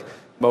was like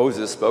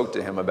Moses spoke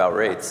to him about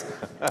rates.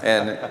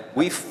 And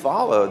we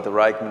followed the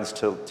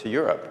Reichmans to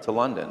Europe, to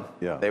London.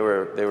 Yeah. They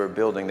were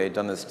building. They'd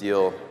done this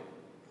deal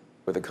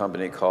with a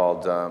company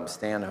called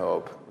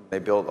Stanhope, They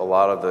built a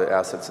lot of the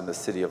assets in the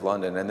City of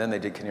London, and then they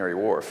did Canary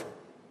Wharf.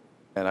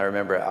 And I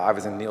remember I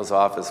was in Neil's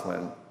office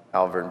when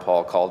Albert and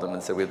Paul called him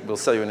and said, we'll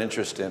sell you an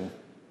interest in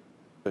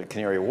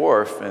Canary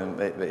Wharf. And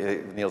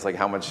Neil's like,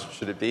 how much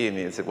should it be? And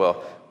he said,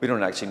 well, we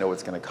don't actually know what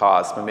it's going to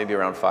cost, but maybe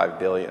around $5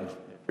 billion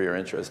for your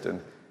interest.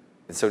 And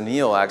so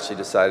Neil actually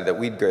decided that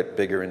we'd get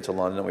bigger into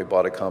London. We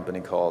bought a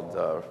company called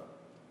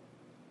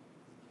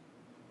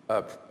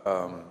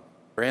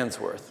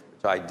Brandsworth,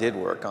 which I did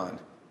work on,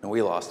 and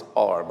we lost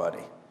all our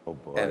money. Oh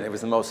boy. And it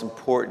was the most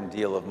important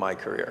deal of my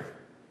career,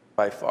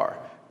 by far.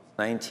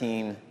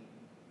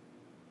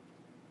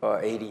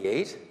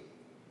 1988.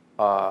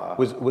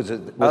 Was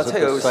it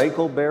the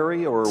cycle,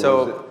 Barry, or was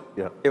it?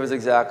 Yeah. It was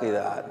exactly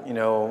that. You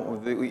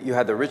know, you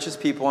had the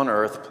richest people on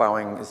earth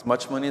plowing as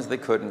much money as they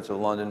could into the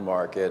London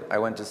market. I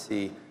went to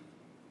see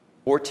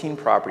 14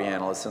 property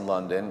analysts in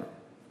London.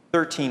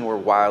 13 were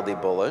wildly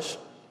bullish.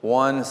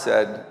 One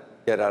said,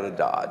 get out of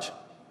Dodge.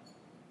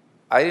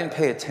 I didn't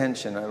pay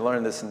attention. I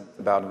learned this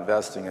about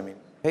investing. I mean,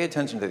 pay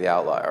attention to the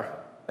outlier.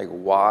 Like,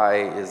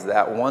 why is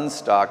that one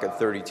stock at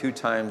 32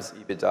 times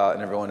EBITDA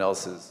and everyone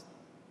else is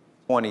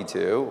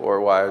 22? Or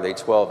why are they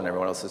 12 and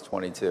everyone else is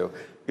 22?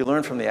 You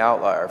learn from the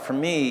outlier. For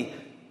me,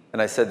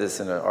 and I said this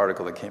in an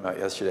article that came out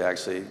yesterday,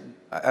 actually,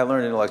 I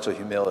learned intellectual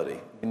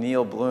humility.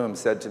 Neil Bloom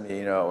said to me,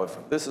 you know, if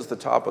this is the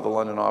top of the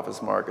London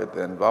office market,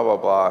 then blah, blah,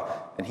 blah,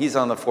 and he's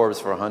on the Forbes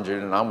for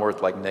 100, and I'm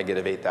worth like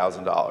negative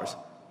 $8,000.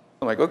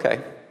 I'm like, okay,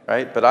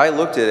 right? But I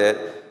looked at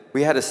it.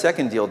 We had a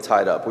second deal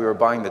tied up. We were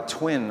buying the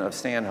twin of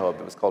Stanhope.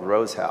 It was called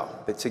Rosehow.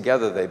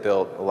 Together, they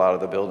built a lot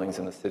of the buildings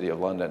in the City of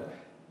London.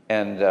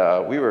 And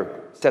we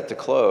were set to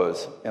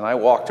close, and I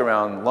walked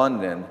around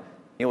London.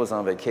 Neil was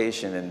on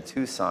vacation in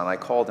Tucson. I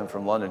called him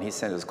from London. He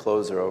sent his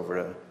closer over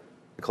to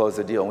close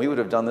the deal. And we would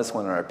have done this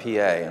one in our PA,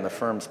 and the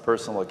firm's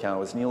personal account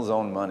was Neil's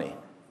own money.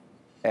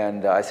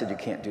 And I said, you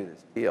can't do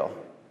this deal.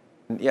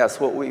 And yes,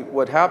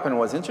 what happened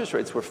was interest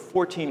rates were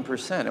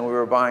 14%, and we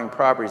were buying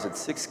properties at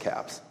 6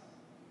 caps.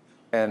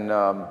 And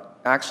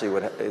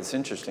actually, it's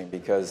interesting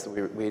because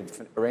we'd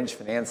arranged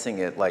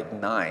financing at like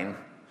 9,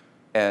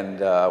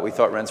 and we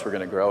thought rents were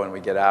going to grow and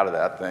we'd get out of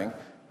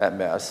that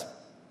mess.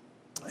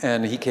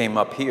 And he came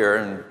up here,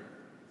 and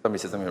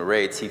somebody said something about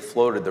rates. He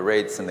floated the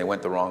rates, and they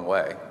went the wrong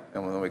way.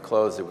 And when we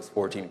closed, it was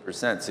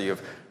 14%. So you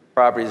have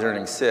properties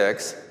earning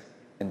 6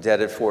 and debt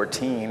at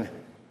 14.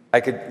 I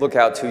could look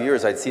out 2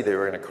 years, I'd see they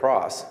were going to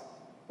cross.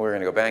 We were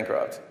going to go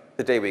bankrupt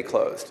the day we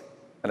closed.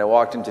 And I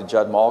walked into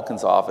Judd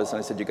Malkin's office, and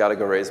I said, you got to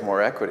go raise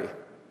more equity.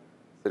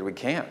 He said, we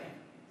can't.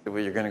 I said,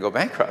 well, you're going to go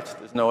bankrupt.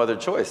 There's no other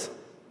choice.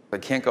 I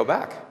can't go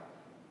back.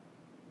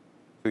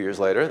 2 years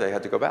later, they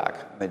had to go back.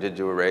 And they did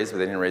do a raise, but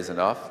they didn't raise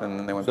enough, and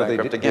then they went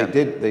bankrupt again.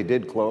 They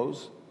did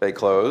close? They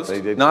closed.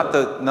 They did not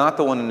close. Not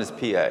the one in his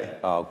PA.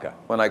 Oh, okay.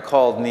 When I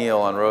called Neil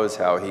on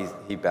Rosehow,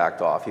 he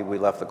backed off. We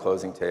left the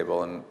closing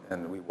table,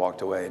 and we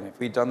walked away. And if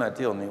we'd done that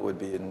deal, Neil would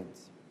be in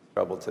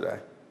trouble today.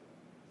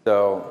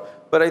 So,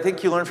 but I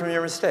think you learn from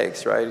your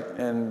mistakes, right?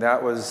 And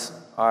that was,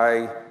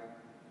 I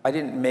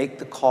didn't make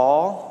the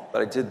call,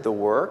 but I did the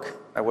work.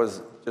 I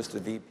was just a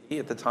VP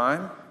at the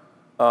time.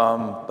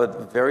 But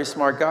a very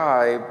smart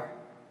guy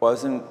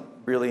wasn't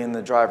really in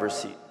the driver's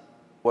seat,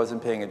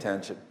 wasn't paying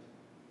attention.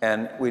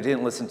 And we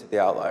didn't listen to the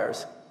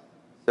outliers.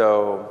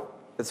 So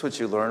that's what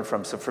you learn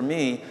from. So for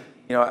me,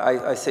 you know,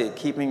 I say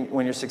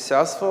when you're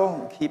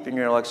successful, keeping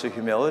your intellectual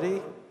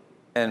humility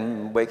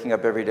and waking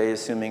up every day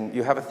assuming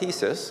you have a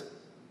thesis,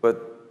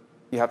 but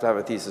you have to have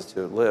a thesis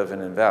to live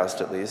and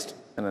invest, at least,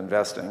 in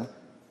investing.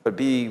 But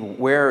be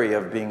wary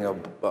of being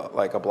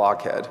like a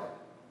blockhead.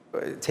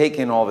 Take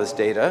in all this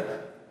data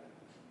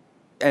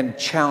and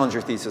challenge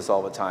your thesis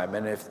all the time.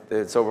 And if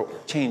it's over,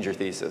 change your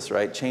thesis,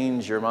 right?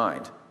 Change your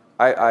mind.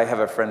 I have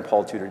a friend,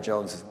 Paul Tudor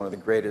Jones, who's one of the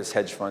greatest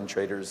hedge fund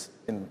traders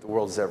in the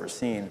world's ever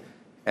seen.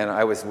 And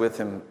I was with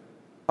him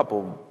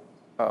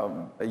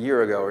a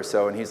year ago or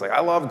so, and he's like,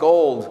 I love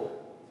gold.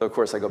 So of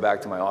course I go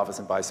back to my office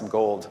and buy some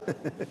gold,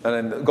 and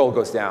then the gold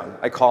goes down.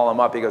 I call him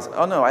up, he goes,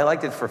 oh no, I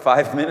liked it for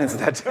 5 minutes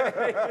that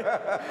day.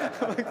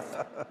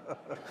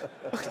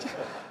 Why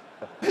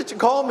did you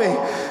call me?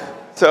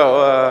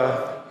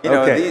 So, you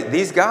know,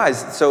 these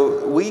guys,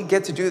 so we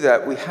get to do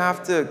that. We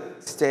have to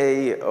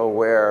stay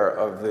aware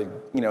of the,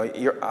 you know,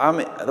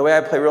 the way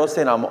I play real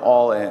estate, I'm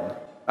all in.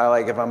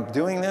 If I'm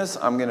doing this,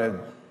 I'm gonna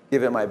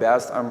give it my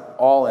best. I'm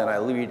all in. I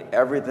read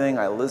everything.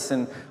 I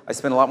listen. I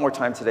spend a lot more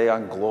time today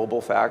on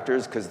global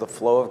factors because the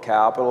flow of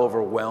capital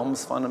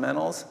overwhelms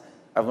fundamentals.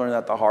 I've learned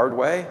that the hard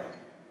way,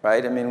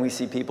 right? I mean, we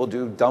see people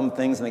do dumb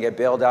things and they get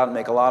bailed out and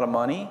make a lot of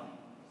money.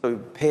 So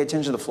pay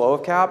attention to the flow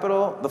of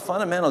capital. The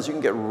fundamentals, you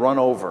can get run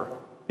over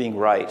being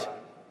right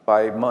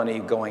by money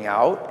going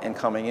out and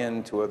coming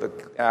into the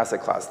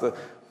asset class. The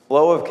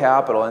flow of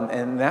capital,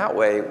 and that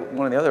way,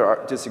 one of the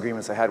other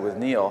disagreements I had with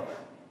Neil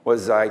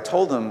was I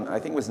told him, I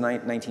think it was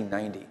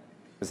 1990, it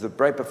was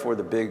right before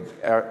the big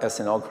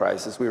S&L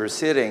crisis. We were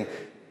sitting,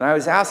 and I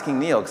was asking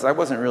Neil, because I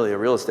wasn't really a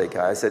real estate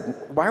guy, I said,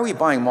 why are we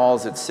buying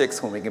malls at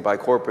 6 when we can buy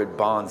corporate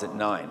bonds at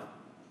 9?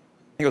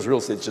 He goes, real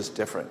estate's just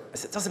different. I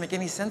said, it doesn't make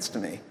any sense to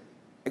me.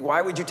 Like,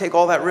 why would you take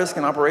all that risk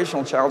and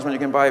operational challenge when you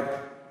can buy?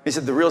 He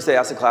said the real estate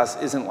asset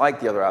class isn't like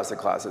the other asset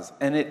classes,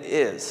 and it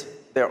is.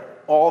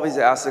 All these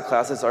asset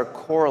classes are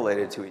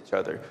correlated to each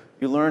other.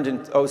 You learned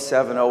in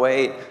 07,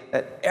 08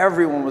 that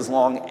everyone was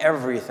long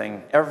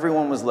everything.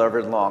 Everyone was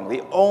levered long.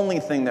 The only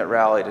thing that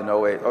rallied in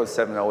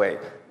 07, 08,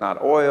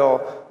 not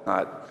oil,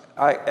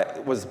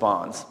 was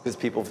bonds,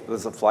 because it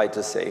was a flight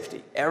to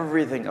safety.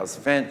 Everything else,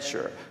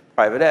 venture,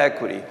 private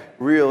equity,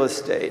 real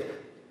estate,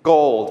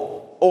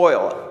 gold,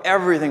 oil,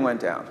 everything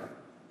went down.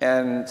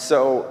 And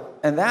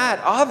that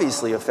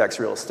obviously affects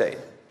real estate,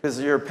 because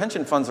your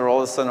pension funds are all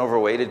of a sudden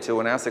overweighted to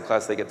an asset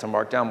class they get to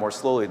mark down more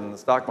slowly than the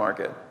stock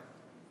market,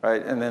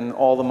 right? And then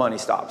all the money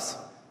stops.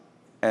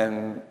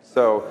 And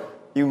so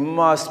you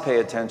must pay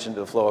attention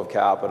to the flow of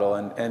capital.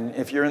 And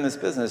if you're in this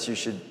business, you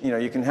should,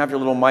 you can have your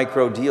little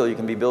micro deal, you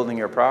can be building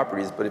your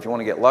properties, but if you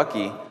want to get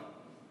lucky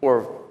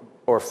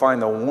or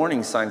find the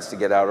warning signs to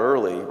get out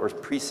early or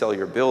pre-sell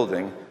your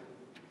building,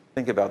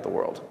 think about the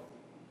world.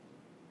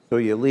 So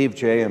you leave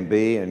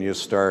J&B and you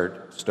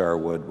start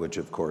Starwood, which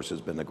of course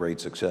has been a great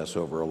success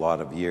over a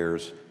lot of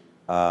years.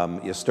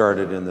 You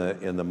started in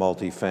the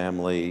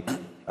multifamily,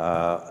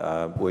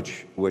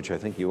 which I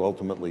think you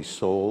ultimately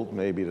sold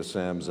maybe to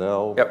Sam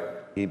Zell.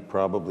 Yep. He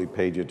probably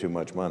paid you too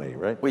much money,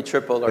 right? We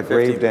tripled our The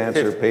grave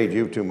dancer paid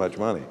you too much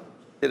money.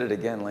 Did it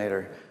again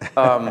later.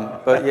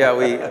 But yeah,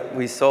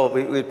 we sold,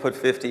 we put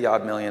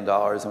 $50-odd million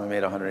and we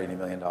made $180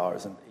 million in 18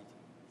 months.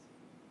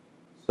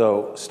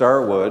 So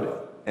Starwood.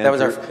 That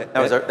was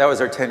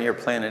our 10-year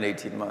plan in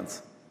 18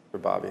 months for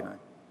Bobby and I.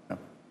 Yeah.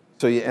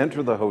 So you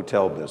enter the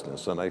hotel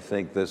business, and I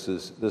think this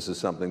is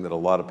something that a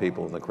lot of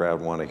people in the crowd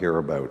want to hear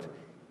about.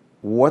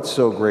 What's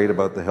so great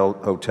about the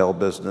hotel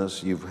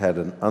business? You've had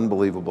an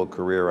unbelievable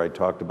career. I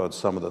talked about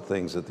some of the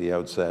things at the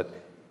outset.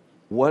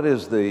 What are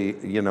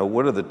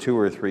the 2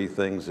 or 3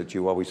 things that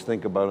you always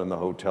think about in the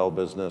hotel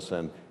business,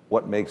 and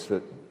what makes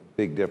a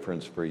big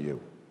difference for you?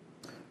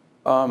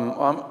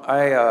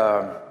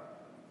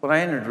 When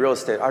I entered real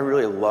estate, I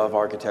really love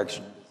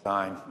architecture and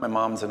design. My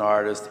mom's an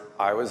artist.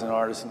 I was an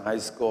artist in high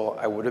school.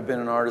 I would have been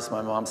an artist.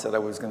 My mom said I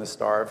was going to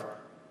starve.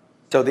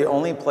 So the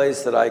only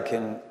place that I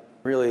felt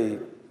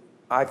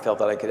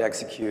that I could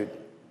execute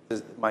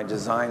my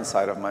design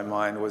side of my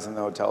mind was in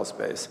the hotel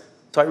space.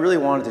 So I really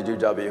wanted to do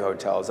W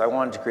Hotels. I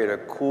wanted to create a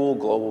cool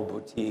global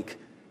boutique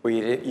where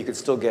you could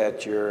still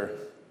get your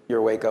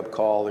wake-up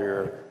call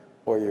or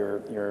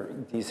your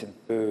decent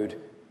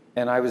food.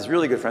 And I was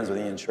really good friends with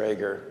Ian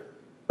Schrager.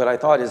 But I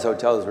thought his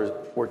hotels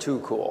were too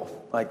cool.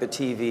 Like the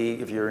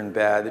TV, if you're in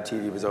bed, the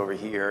TV was over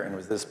here and it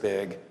was this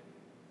big.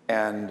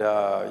 And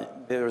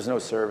there was no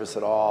service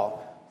at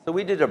all. So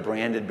we did a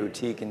branded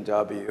boutique in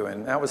W,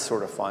 and that was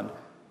sort of fun.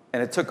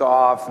 And it took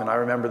off, and I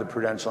remember the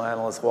prudential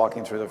analyst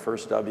walking through the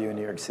first W in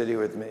New York City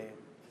with me,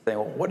 saying,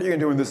 well, what are you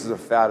going to do when this is a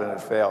fad and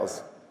it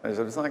fails? And I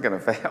said, it's not going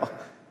to fail.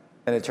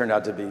 And it turned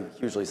out to be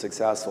hugely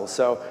successful.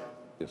 So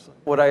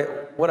what I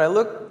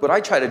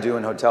try to do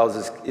in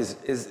hotels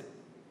is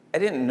I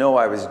didn't know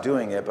I was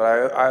doing it,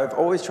 but I've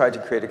always tried to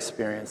create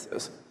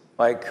experiences,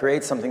 like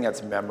create something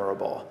that's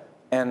memorable.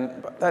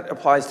 And that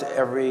applies to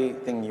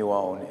everything you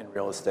own in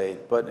real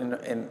estate, but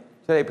in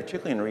today,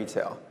 particularly in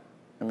retail.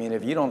 I mean,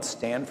 if you don't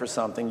stand for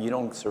something, you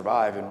don't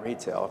survive in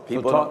retail.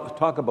 People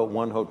talk about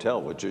One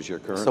Hotel, which is your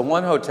current. So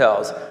One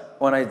Hotels,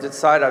 when I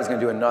decided I was going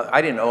to do another,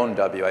 I didn't own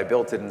W. I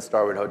built it in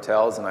Starwood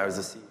Hotels, and I was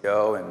the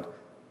CEO, and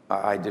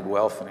I did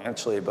well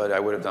financially, but I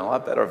would have done a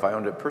lot better if I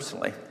owned it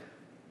personally.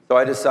 So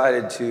I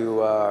decided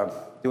to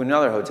do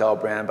another hotel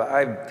brand, but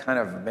I kind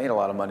of made a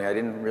lot of money. I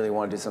didn't really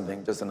want to do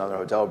something, just another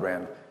hotel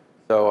brand.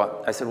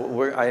 So I said,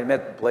 well, I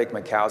met Blake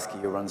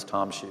Makowski, who runs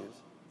Tom Shoes.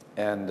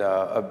 And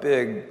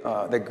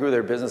they grew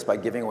their business by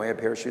giving away a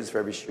pair of shoes for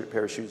every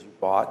pair of shoes you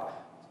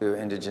bought to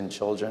indigent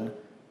children.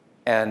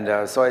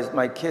 And so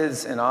my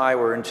kids and I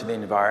were into the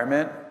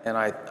environment. And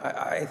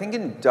I think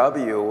in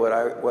W,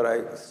 what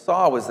I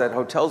saw was that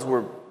hotels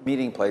were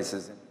meeting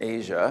places in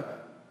Asia.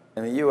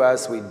 In the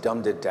US, we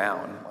dumbed it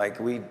down. Like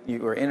you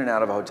were in and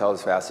out of a hotel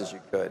as fast as you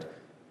could.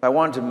 I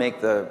wanted to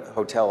make the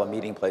hotel a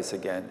meeting place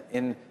again.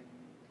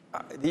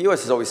 The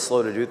US is always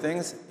slow to do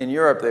things. In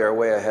Europe, they are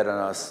way ahead on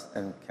us,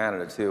 and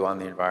Canada too, on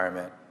the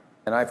environment.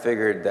 And I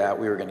figured that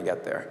we were going to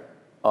get there.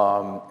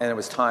 And it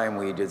was time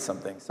we did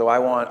something. So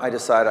I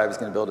decided I was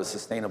going to build a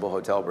sustainable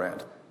hotel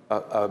brand,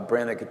 a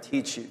brand that could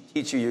teach you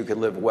you could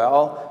live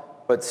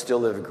well, but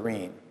still live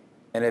green.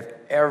 And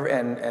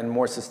and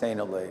more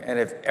sustainably. And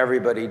if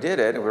everybody did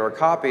it, if we were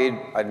copied,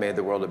 I'd made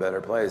the world a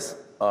better place.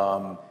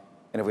 And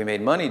if we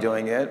made money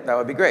doing it, that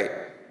would be great.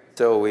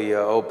 So we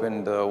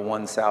opened the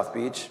One South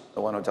Beach,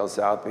 the One Hotel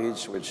South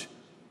Beach, which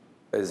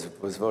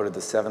was voted the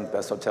 7th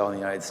best hotel in the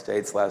United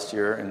States last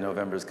year in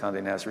November's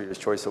Condé Nast Reader's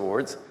Choice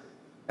Awards.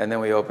 And then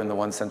we opened the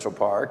One Central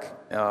Park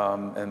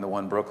and the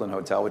One Brooklyn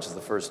Hotel, which is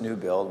the first new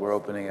build. We're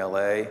opening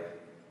LA,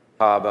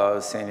 Cabo,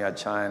 Sanya,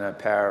 China,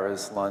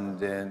 Paris,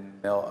 London.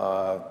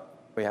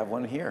 We have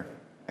one here,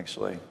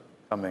 actually,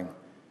 coming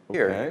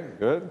here. Okay,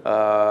 good.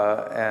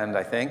 And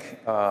I think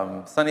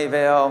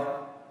Sunnyvale,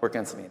 working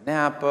on something in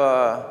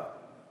Napa.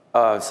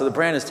 So the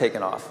brand has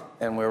taken off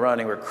and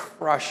we're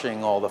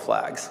crushing all the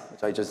flags,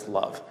 which I just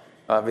love.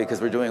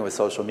 Because we're doing it with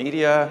social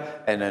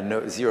media and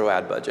a zero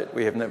ad budget.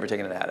 We have never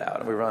taken an ad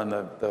out. We run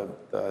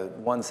the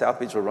one South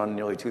Beach will run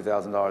nearly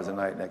 $2,000 a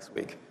night next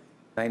week,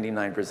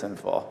 99%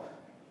 full.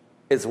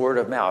 It's word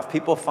of mouth.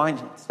 People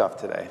find stuff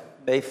today.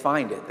 They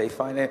find it. They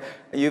find it.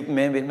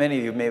 Many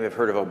of you may have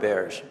heard of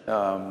Auberge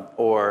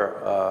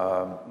or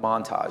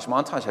Montage.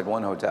 Montage had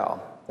one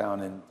hotel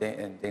down in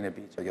Dana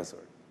Beach, I guess,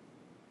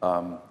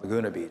 or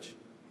Laguna Beach.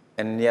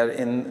 And yet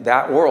in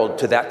that world,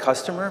 to that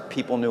customer,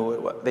 people knew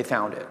it was. They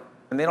found it.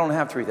 And they don't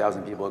have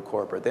 3,000 people at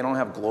corporate. They don't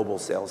have global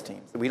sales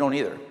teams. We don't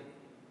either.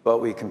 But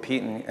we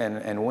compete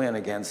and win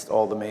against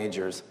all the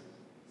majors.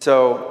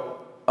 So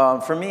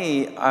for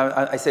me,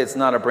 I say it's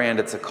not a brand,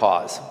 it's a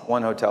cause.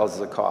 One Hotels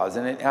is a cause.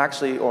 And it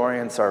actually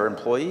orients our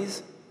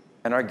employees,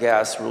 and our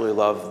guests really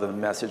love the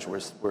message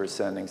we're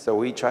sending. So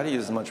we try to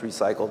use as much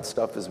recycled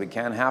stuff as we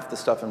can. Half the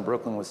stuff in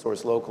Brooklyn was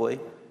sourced locally.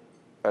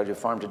 Try to do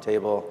farm to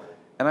table.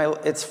 And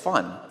it's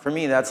fun. For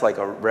me, that's like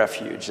a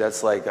refuge.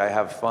 That's like I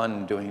have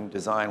fun doing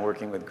design,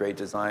 working with great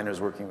designers,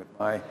 working with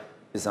my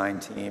design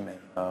team.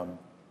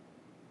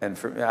 And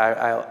for me,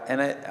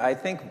 I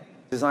think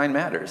design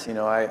matters. You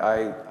know,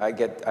 I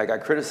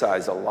got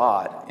criticized a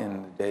lot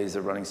in the days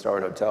of running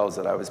Starwood Hotels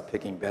that I was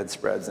picking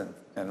bedspreads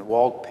and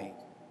wall paint.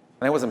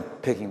 And I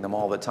wasn't picking them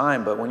all the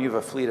time, but when you have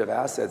a fleet of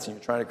assets and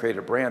you're trying to create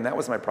a brand, that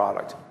was my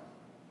product.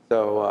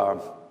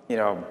 So, you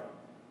know,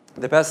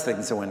 the best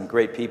things are when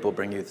great people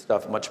bring you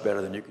stuff much better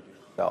than you could do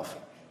yourself.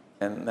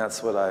 And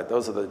that's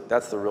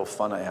that's the real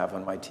fun I have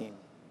when my team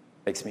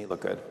makes me look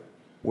good.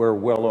 We're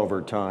well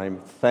over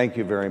time. Thank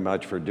you very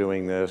much for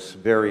doing this.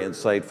 Very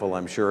insightful.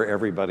 I'm sure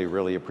everybody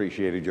really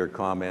appreciated your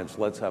comments.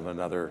 Let's have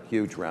another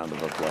huge round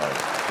of applause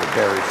for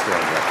Barry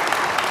Sternberg.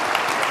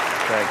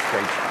 Thanks,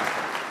 great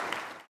job.